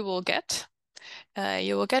is what you will get.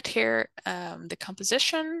 You will get here the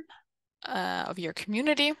composition of your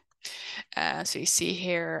community. So you see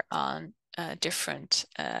here on different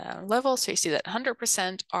levels. So you see that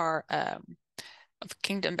 100% are of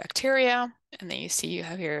kingdom bacteria, and then you see you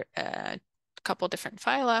have here a couple different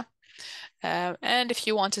phyla. And if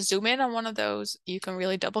you want to zoom in on one of those, you can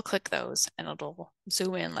really double click those and it'll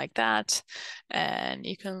zoom in like that. And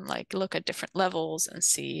you can like look at different levels and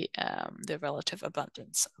see the relative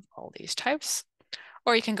abundance of all these types.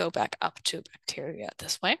 Or you can go back up to bacteria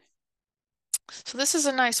this way. So this is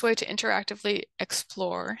a nice way to interactively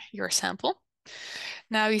explore your sample.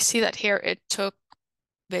 Now you see that here it took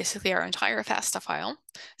basically our entire FASTA file.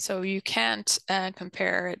 So you can't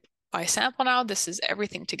compare it by sample now. This is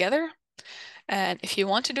everything together. And if you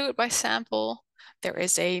want to do it by sample, there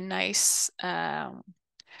is a nice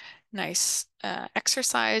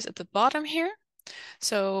exercise at the bottom here.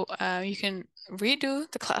 So you can redo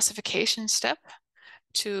the classification step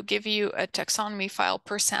to give you a taxonomy file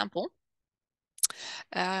per sample.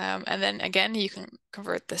 And then again, you can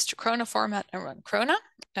convert this to Krona format and run Krona.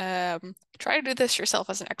 Try to do this yourself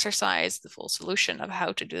as an exercise. The full solution of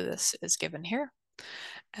how to do this is given here.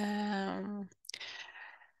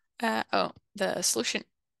 The solution,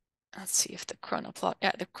 let's see if the Krona plot,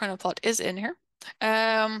 yeah, the Krona plot is in here.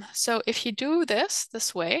 So if you do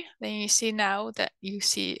this way, then you see now that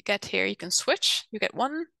get here, you can switch, you get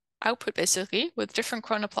one output basically with different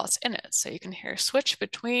Krona plots in it. So you can here switch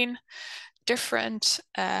between different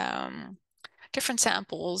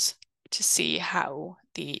samples to see how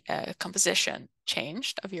the composition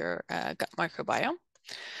changed of your gut microbiome.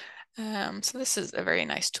 So this is a very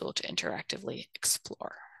nice tool to interactively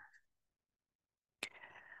explore.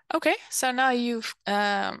 Okay, so now you've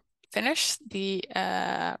finished the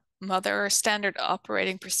mothur standard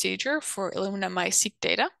operating procedure for Illumina MySeq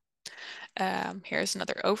data. Here's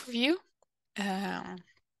another overview.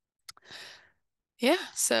 Yeah,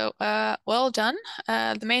 so well done.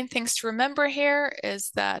 The main things to remember here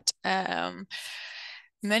is that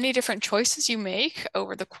many different choices you make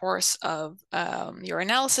over the course of your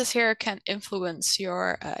analysis here can influence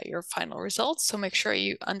your final results. So make sure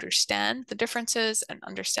you understand the differences and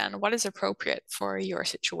understand what is appropriate for your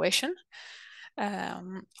situation.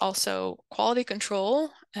 Also, quality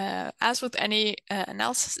control, as with any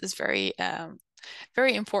analysis, is very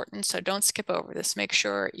important. So don't skip over this. Make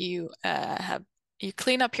sure you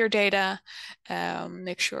clean up your data,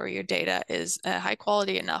 make sure your data is high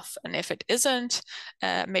quality enough. And if it isn't,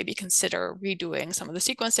 maybe consider redoing some of the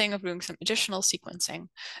sequencing or doing some additional sequencing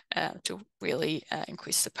to really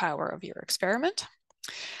increase the power of your experiment.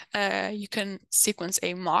 You can sequence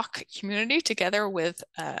a mock community together with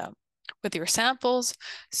your samples.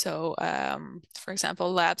 So for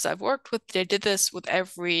example, labs I've worked with, they did this with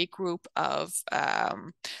every group of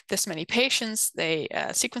this many patients. They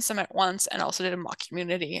sequenced them at once and also did a mock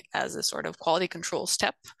community as a sort of quality control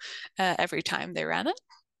step every time they ran it.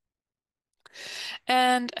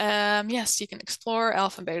 And yes, you can explore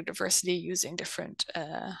alpha and beta diversity using different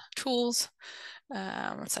tools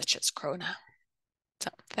such as Krona. So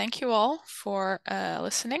thank you all for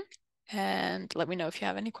listening, and let me know if you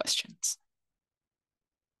have any questions.